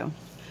 There you go.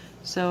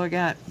 So I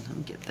got, let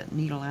me get that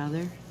needle out of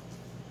there.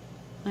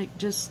 Like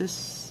just this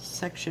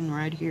section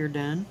right here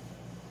done.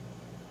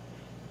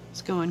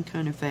 It's going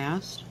kind of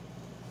fast.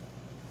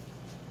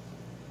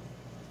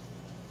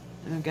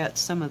 And I've got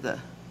some of the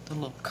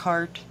little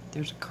cart.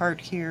 There's a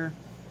cart here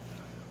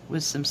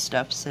with some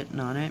stuff sitting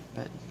on it,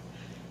 but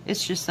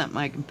it's just something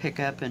I can pick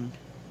up and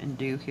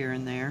do here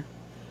and there.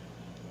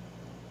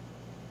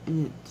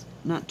 And it's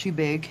not too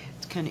big.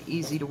 It's kind of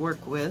easy to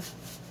work with.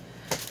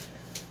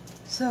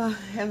 So I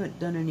haven't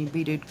done any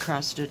beaded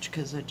cross stitch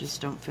because I just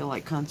don't feel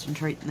like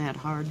concentrating that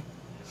hard.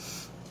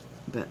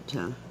 But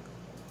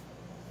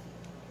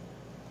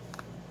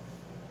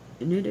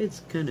and it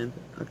is kind of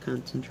a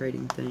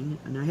concentrating thing,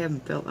 and I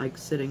haven't felt like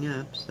sitting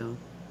up, so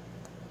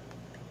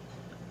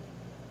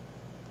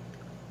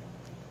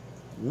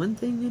one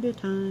thing at a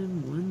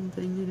time, one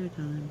thing at a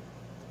time.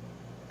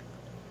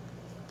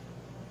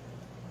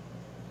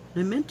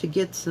 I meant to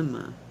get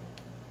some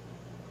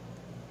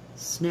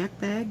snack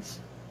bags,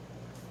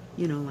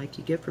 you know, like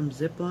you get from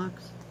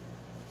Ziplocs.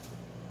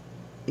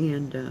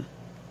 And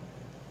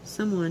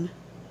someone,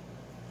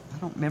 I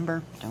don't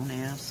remember, don't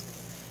ask.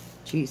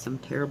 Geez, I'm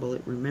terrible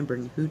at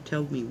remembering who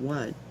told me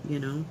what, you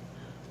know,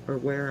 or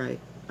where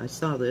I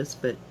saw this,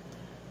 but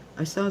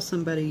I saw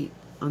somebody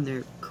on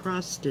their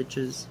cross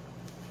stitches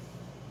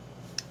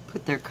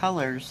put their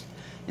colors,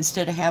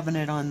 instead of having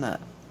it on the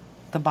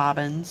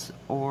bobbins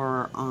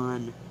or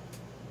on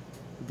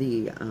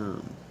the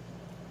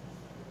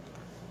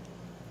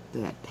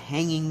that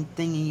hanging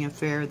thingy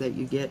affair that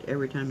you get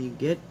every time you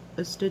get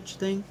a stitch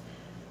thing,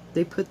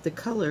 they put the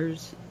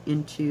colors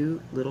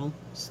into little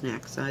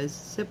snack-sized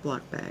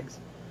Ziploc bags.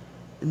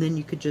 and then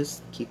you could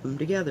just keep them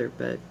together.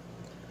 But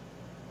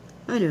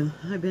I know,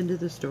 I've been to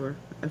the store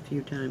a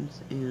few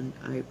times, and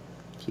I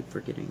keep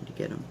forgetting to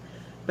get them.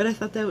 But I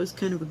thought that was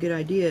kind of a good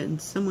idea, and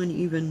someone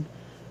even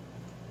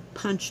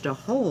punched a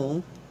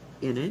hole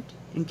in it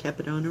and kept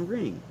it on a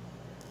ring.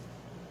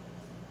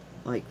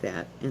 Like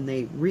that. And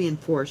they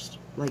reinforced,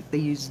 like they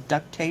used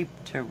duct tape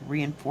to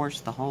reinforce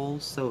the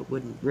holes so it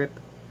wouldn't rip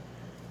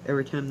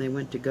every time they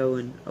went to go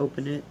and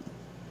open it.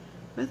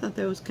 I thought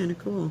that was kind of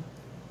cool.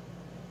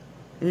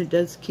 And it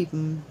does keep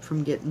them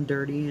from getting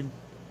dirty and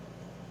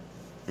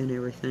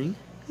everything.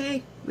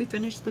 Hey, we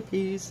finished the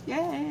peas.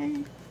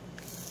 Yay!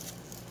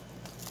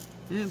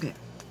 Okay.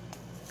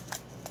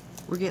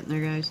 We're getting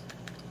there, guys.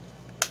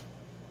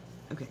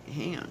 Okay,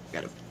 hang on.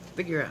 Gotta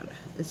figure out.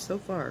 It's so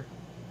far.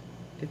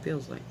 It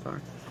feels like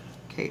far.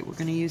 Okay, we're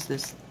gonna use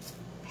this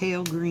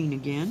pale green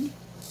again.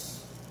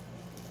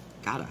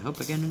 God, I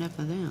hope I got enough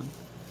of them.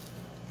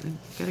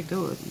 I've gotta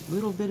go a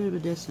little bit of a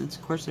distance.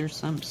 Of course, there's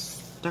some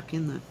stuck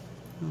in the...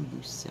 Oh,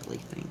 you silly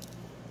thing.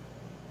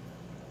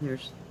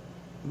 There's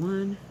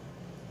one.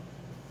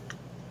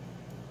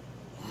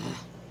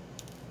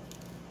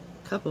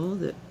 Couple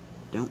that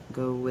don't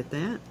go with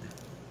that.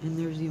 And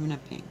there's even a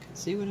pink.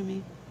 See what I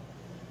mean?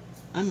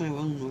 I'm my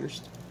own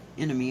worst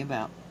enemy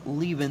about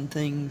leaving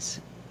things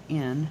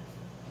in.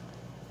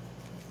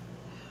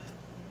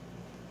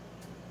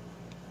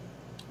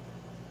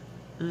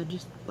 I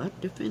just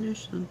like to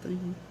finish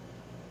something.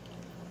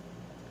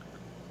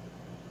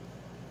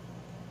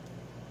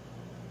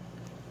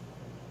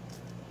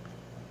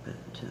 But,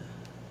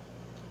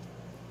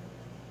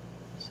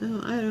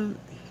 so I don't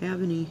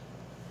have any,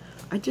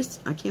 I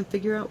can't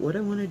figure out what I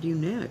want to do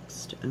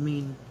next. I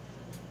mean,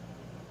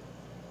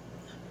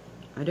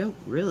 I don't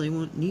really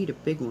need a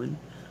big one.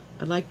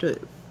 I'd like to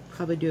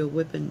probably do a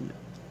whip and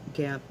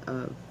gap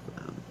of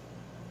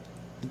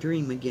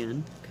Dream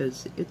again,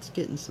 because it's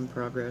getting some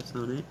progress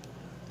on it.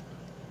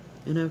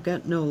 And I've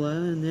got Nola,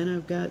 and then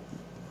I've got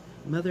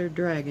Mother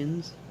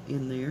Dragons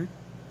in there.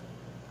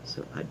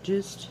 So I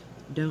just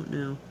don't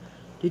know.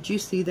 Did you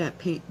see that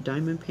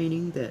diamond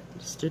painting that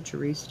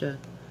Stitcherista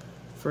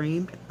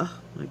framed? Oh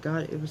my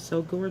god, it was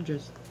so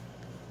gorgeous.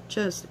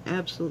 Just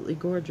absolutely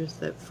gorgeous.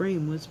 That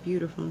frame was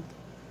beautiful.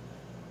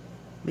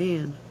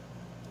 Man,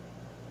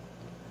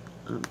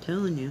 I'm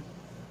telling you.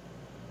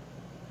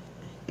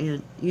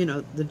 And, you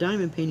know, the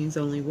diamond painting's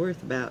only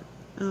worth about,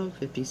 $50,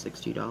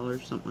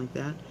 $60, something like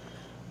that.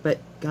 But,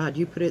 God,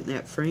 you put it in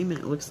that frame and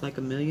it looks like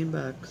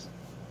 $1,000,000.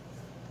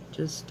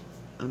 Just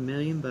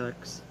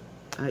 $1,000,000.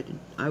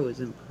 I was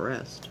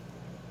impressed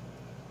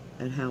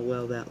at how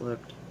well that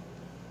looked.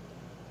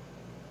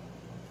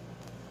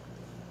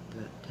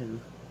 But,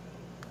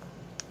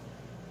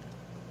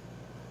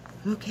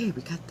 okay,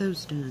 we got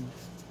those done.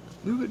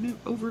 Moving it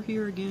over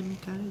here again,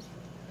 guys.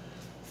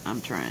 I'm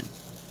trying.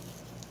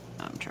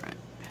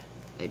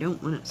 They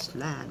don't want to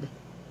slide.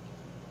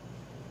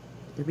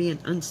 They're being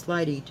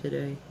unslidey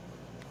today.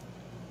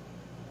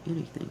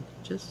 Anything.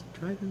 Just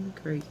driving me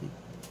crazy.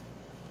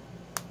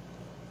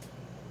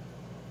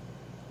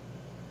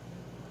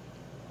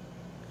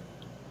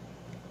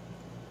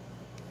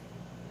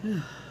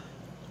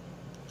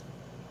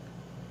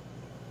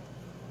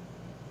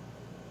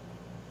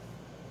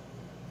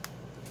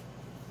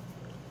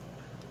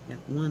 Got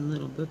one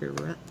little booger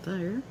right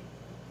there.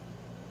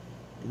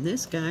 And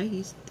this guy,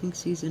 he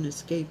thinks he's an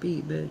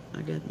escapee, but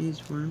I got news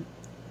for him.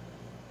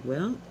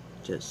 Well,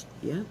 just,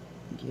 yeah,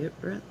 get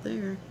right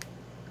there.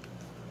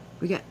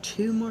 We got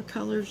 2 more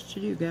colors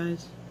to do,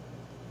 guys.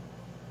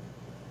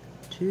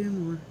 2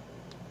 more.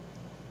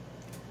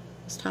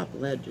 This top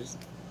ledge is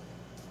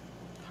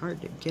hard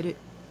to get it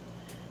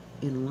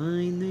in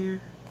line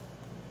there.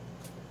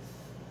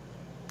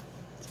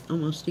 It's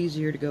almost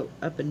easier to go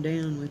up and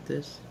down with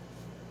this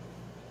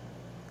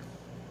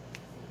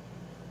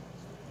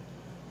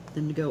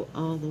than to go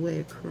all the way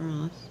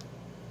across.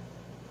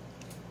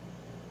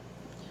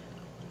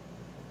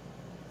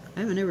 I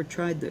haven't ever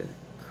tried the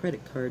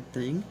credit card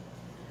thing,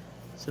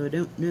 so I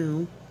don't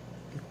know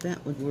if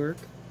that would work.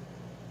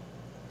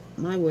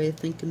 My way of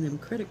thinking, them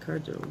credit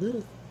cards are a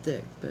little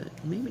thick, but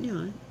maybe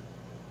not.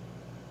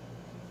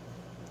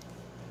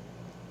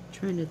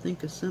 Trying to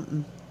think of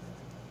something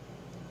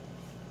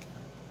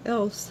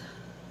else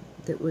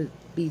that would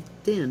be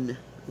thin,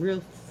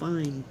 real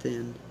fine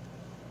thin.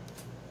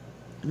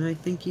 And I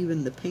think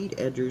even the paint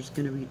edger is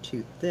going to be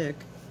too thick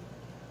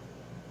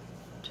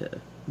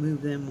to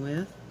move them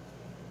with.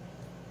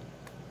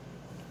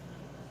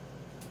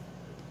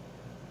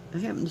 I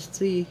happened to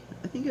see,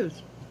 I think it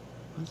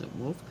was it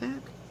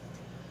Wolfpack?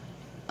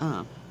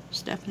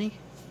 Stephanie,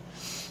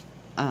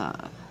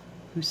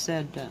 who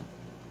said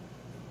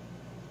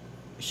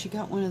she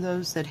got one of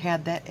those that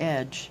had that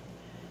edge,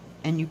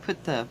 and you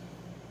put the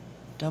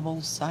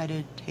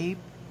double-sided tape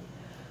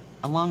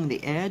along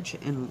the edge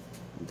and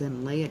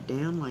then lay it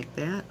down like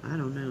that. I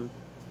don't know.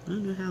 I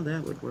don't know how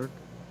that would work.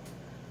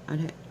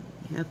 I'd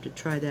have to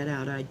try that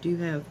out. I do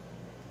have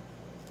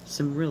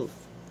some real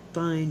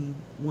fine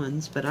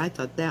ones, but I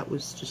thought that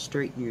was to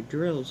straighten your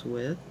drills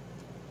with.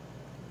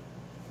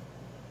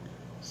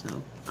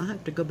 So I'll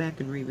have to go back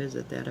and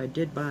revisit that. I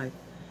did buy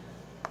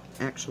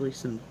actually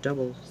some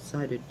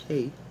double-sided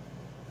tape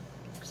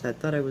because I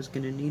thought I was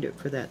going to need it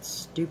for that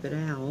stupid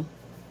owl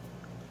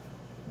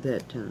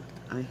that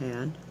I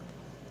had.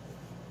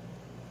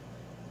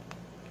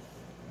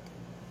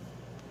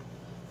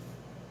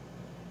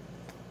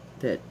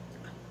 That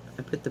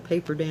I put the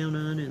paper down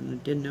on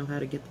and didn't know how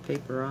to get the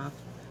paper off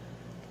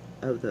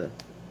of the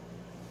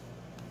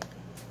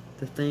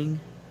thing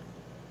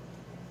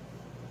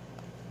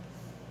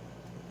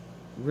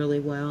really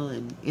well,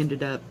 and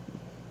ended up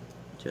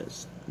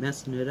just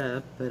messing it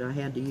up. But I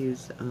had to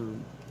use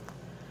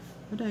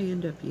what did I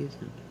end up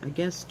using? I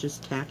guess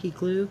just tacky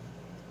glue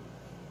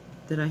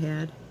that I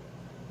had,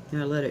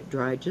 and I let it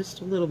dry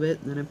just a little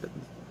bit, and then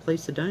I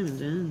placed the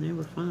diamonds in and they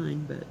were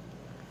fine. But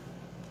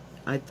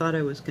I thought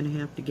I was going to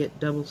have to get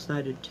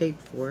double-sided tape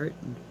for it,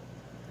 and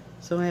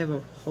so I have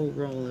a whole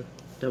roll of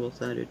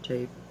double-sided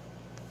tape.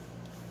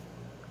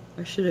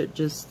 I should have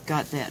just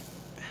got that,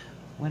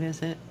 what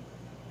is it?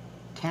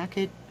 Tack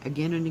it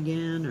again and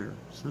again, or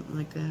something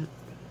like that.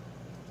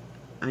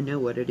 I know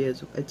what it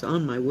is. It's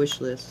on my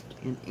wish list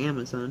in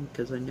Amazon,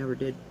 because I never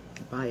did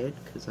buy it,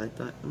 because I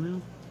thought,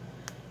 well,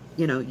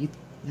 you know, you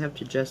have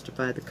to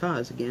justify the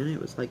cause again.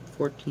 It was like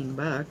 14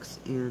 bucks,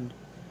 and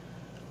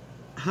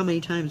how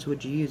many times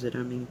would you use it? I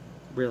mean,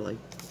 really.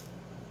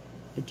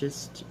 It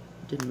just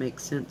didn't make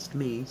sense to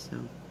me, so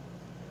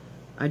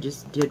I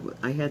just did.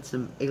 I had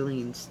some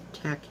Alien's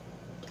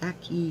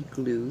tacky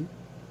glue.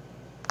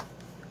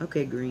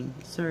 Okay, green.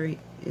 Sorry,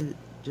 it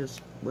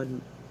just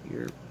wasn't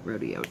your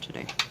rodeo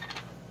today.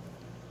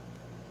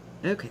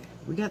 Okay,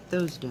 we got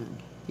those done.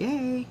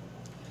 Yay!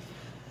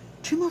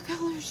 2 more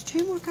colors,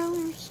 2 more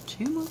colors,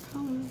 2 more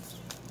colors.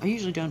 I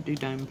usually don't do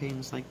diamond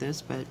paintings like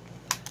this, but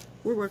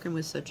we're working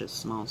with such a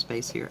small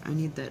space here. I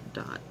need that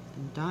dot,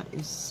 and dot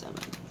is 7.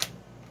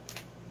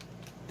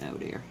 Oh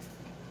dear.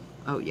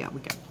 Oh yeah,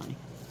 we got plenty.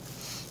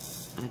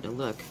 I had to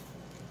look.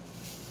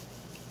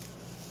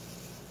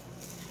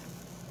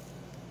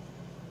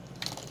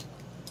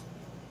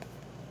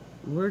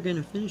 We're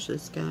gonna finish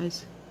this,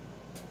 guys.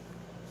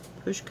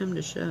 Push come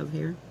to shove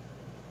here.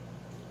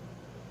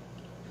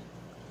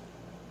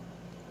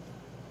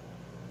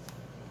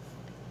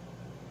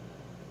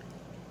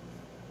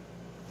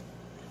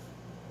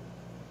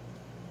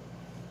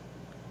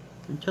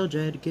 I told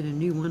you I had to get a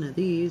new one of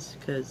these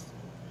because,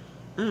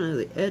 I don't know,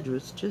 the edge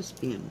was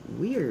just being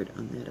weird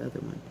on that other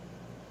one.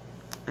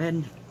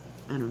 And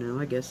I don't know,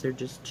 I guess they're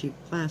just cheap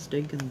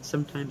plastic, and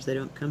sometimes they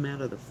don't come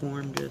out of the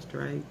form just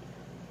right.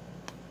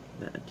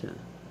 But,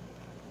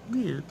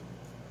 yeah.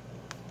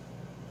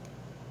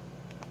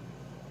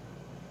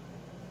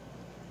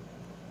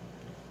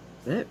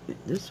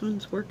 This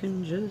one's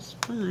working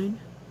just fine.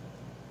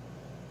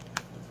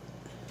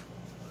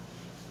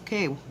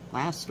 Okay,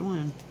 last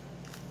one.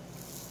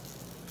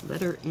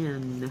 Letter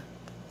N.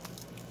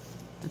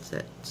 That's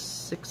that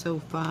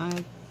 605.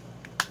 At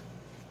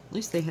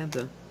least they have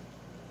the,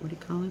 what do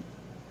you call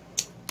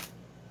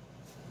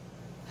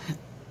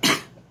it?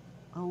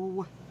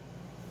 Oh,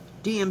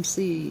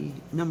 DMC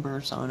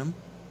numbers on them.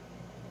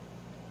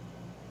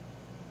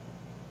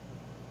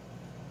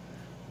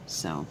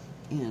 So,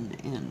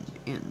 N.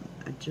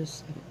 I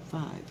just hit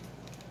 5.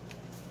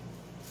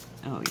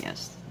 Oh,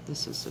 yes,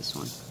 this is this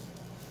one.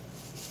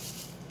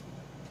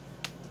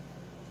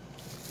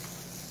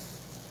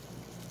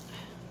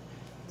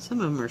 Some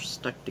of them are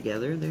stuck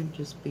together. They're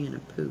just being a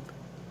poop.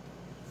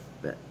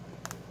 But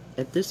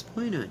at this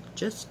point, I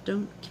just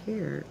don't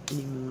care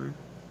anymore,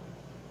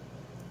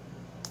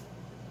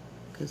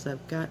 because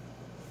I've got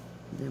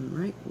them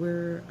right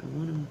where I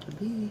want them to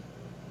be.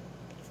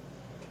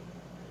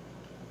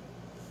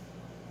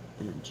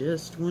 And I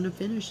just want to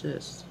finish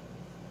this.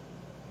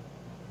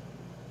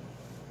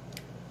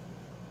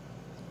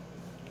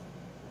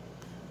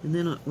 And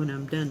then when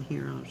I'm done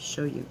here, I'll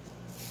show you,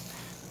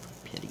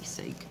 for pity's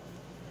sake.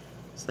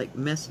 It's like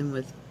messing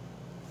with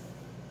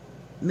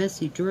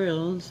messy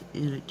drills,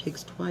 and it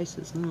takes twice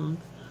as long.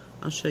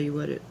 I'll show you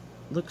what it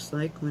looks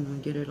like when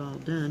we get it all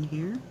done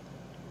here.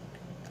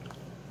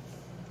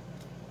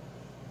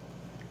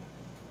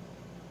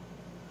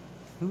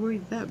 We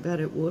about got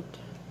it whooped.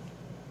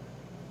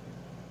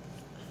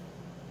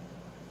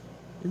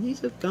 And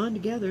these have gone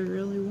together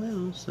really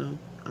well, so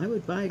I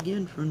would buy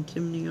again from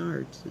Tinmi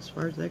Arts as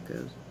far as that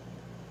goes.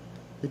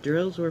 The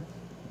drills were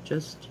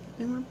just,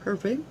 they weren't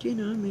perfect, you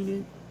know, I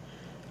mean,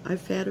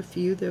 I've had a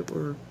few that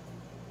were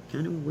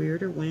kind of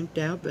weird or winked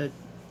out, but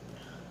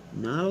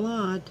not a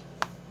lot.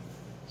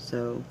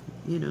 So,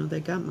 you know,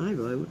 they got my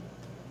vote.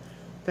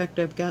 In fact,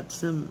 I've got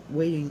some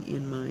waiting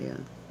in my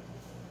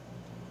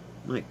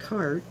my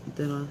cart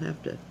that I'll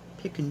have to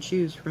pick and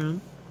choose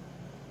from.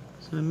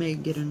 So I may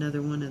get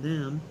another one of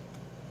them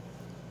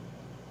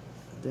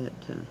that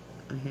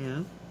I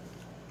have.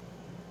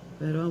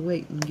 But I'll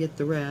wait and get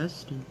the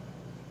rest,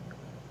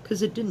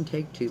 because it didn't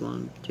take too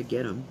long to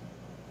get them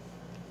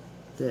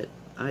that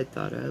I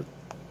thought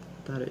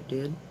it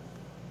did.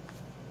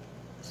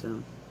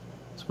 So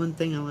it's one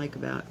thing I like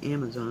about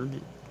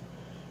Amazon.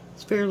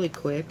 It's fairly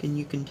quick, and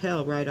you can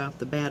tell right off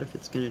the bat if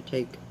it's going to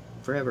take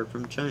forever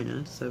from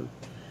China, so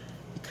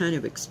you kind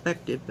of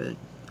expect it, but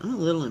I'm a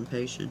little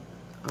impatient.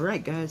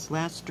 Alright guys,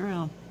 last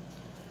drill.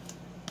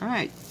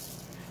 Alright.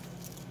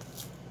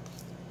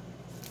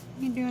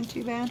 You doing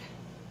too bad?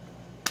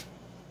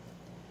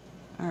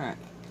 Alright.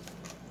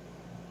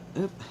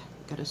 Oop,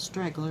 got a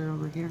straggler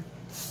over here.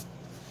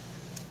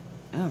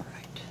 Alright.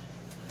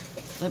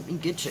 Let me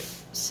get you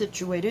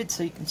situated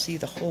so you can see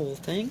the whole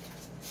thing.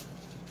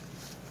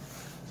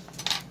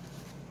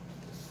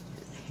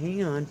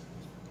 Hang on.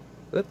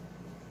 Whoop.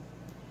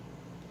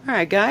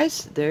 Alright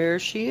guys, there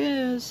she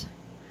is.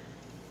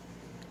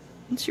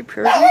 Isn't she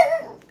pretty?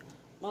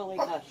 Molly,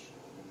 hush.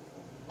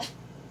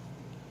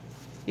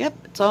 Yep,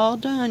 it's all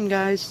done,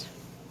 guys.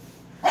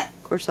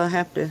 Of course, I'll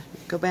have to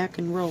go back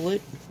and roll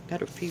it.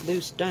 Got a few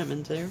loose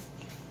diamonds there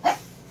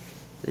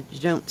that you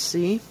don't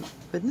see.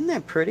 But isn't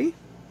that pretty?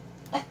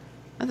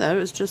 I thought it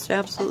was just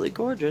absolutely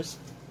gorgeous.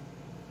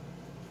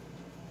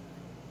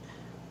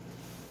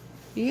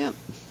 Yep.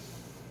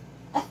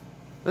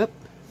 Whoop,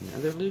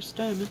 another loose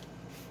diamond.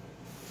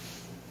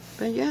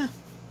 But yeah,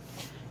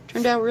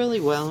 turned out really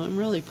well. I'm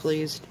really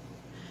pleased.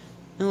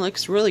 It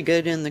looks really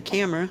good in the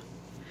camera.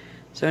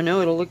 So I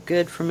know it'll look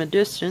good from a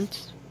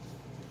distance.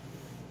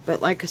 But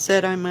like I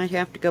said, I might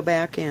have to go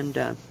back and,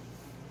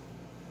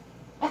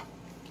 what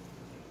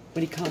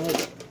do you call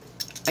it?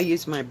 I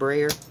use my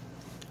brayer.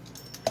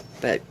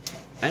 But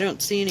I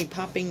don't see any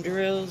popping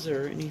drills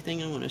or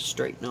anything. I want to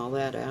straighten all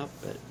that out.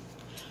 But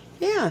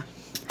yeah.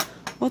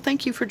 Well,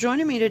 thank you for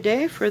joining me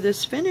today for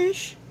this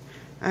finish.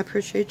 I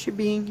appreciate you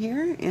being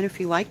here. And if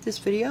you like this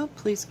video,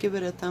 please give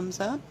it a thumbs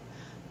up.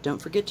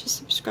 Don't forget to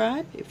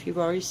subscribe. If you've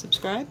already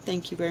subscribed,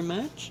 thank you very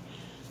much.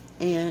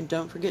 And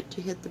don't forget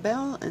to hit the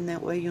bell, and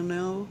that way you'll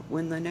know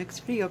when the next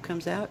video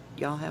comes out.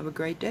 Y'all have a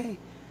great day.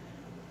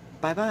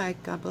 Bye-bye.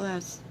 God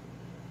bless.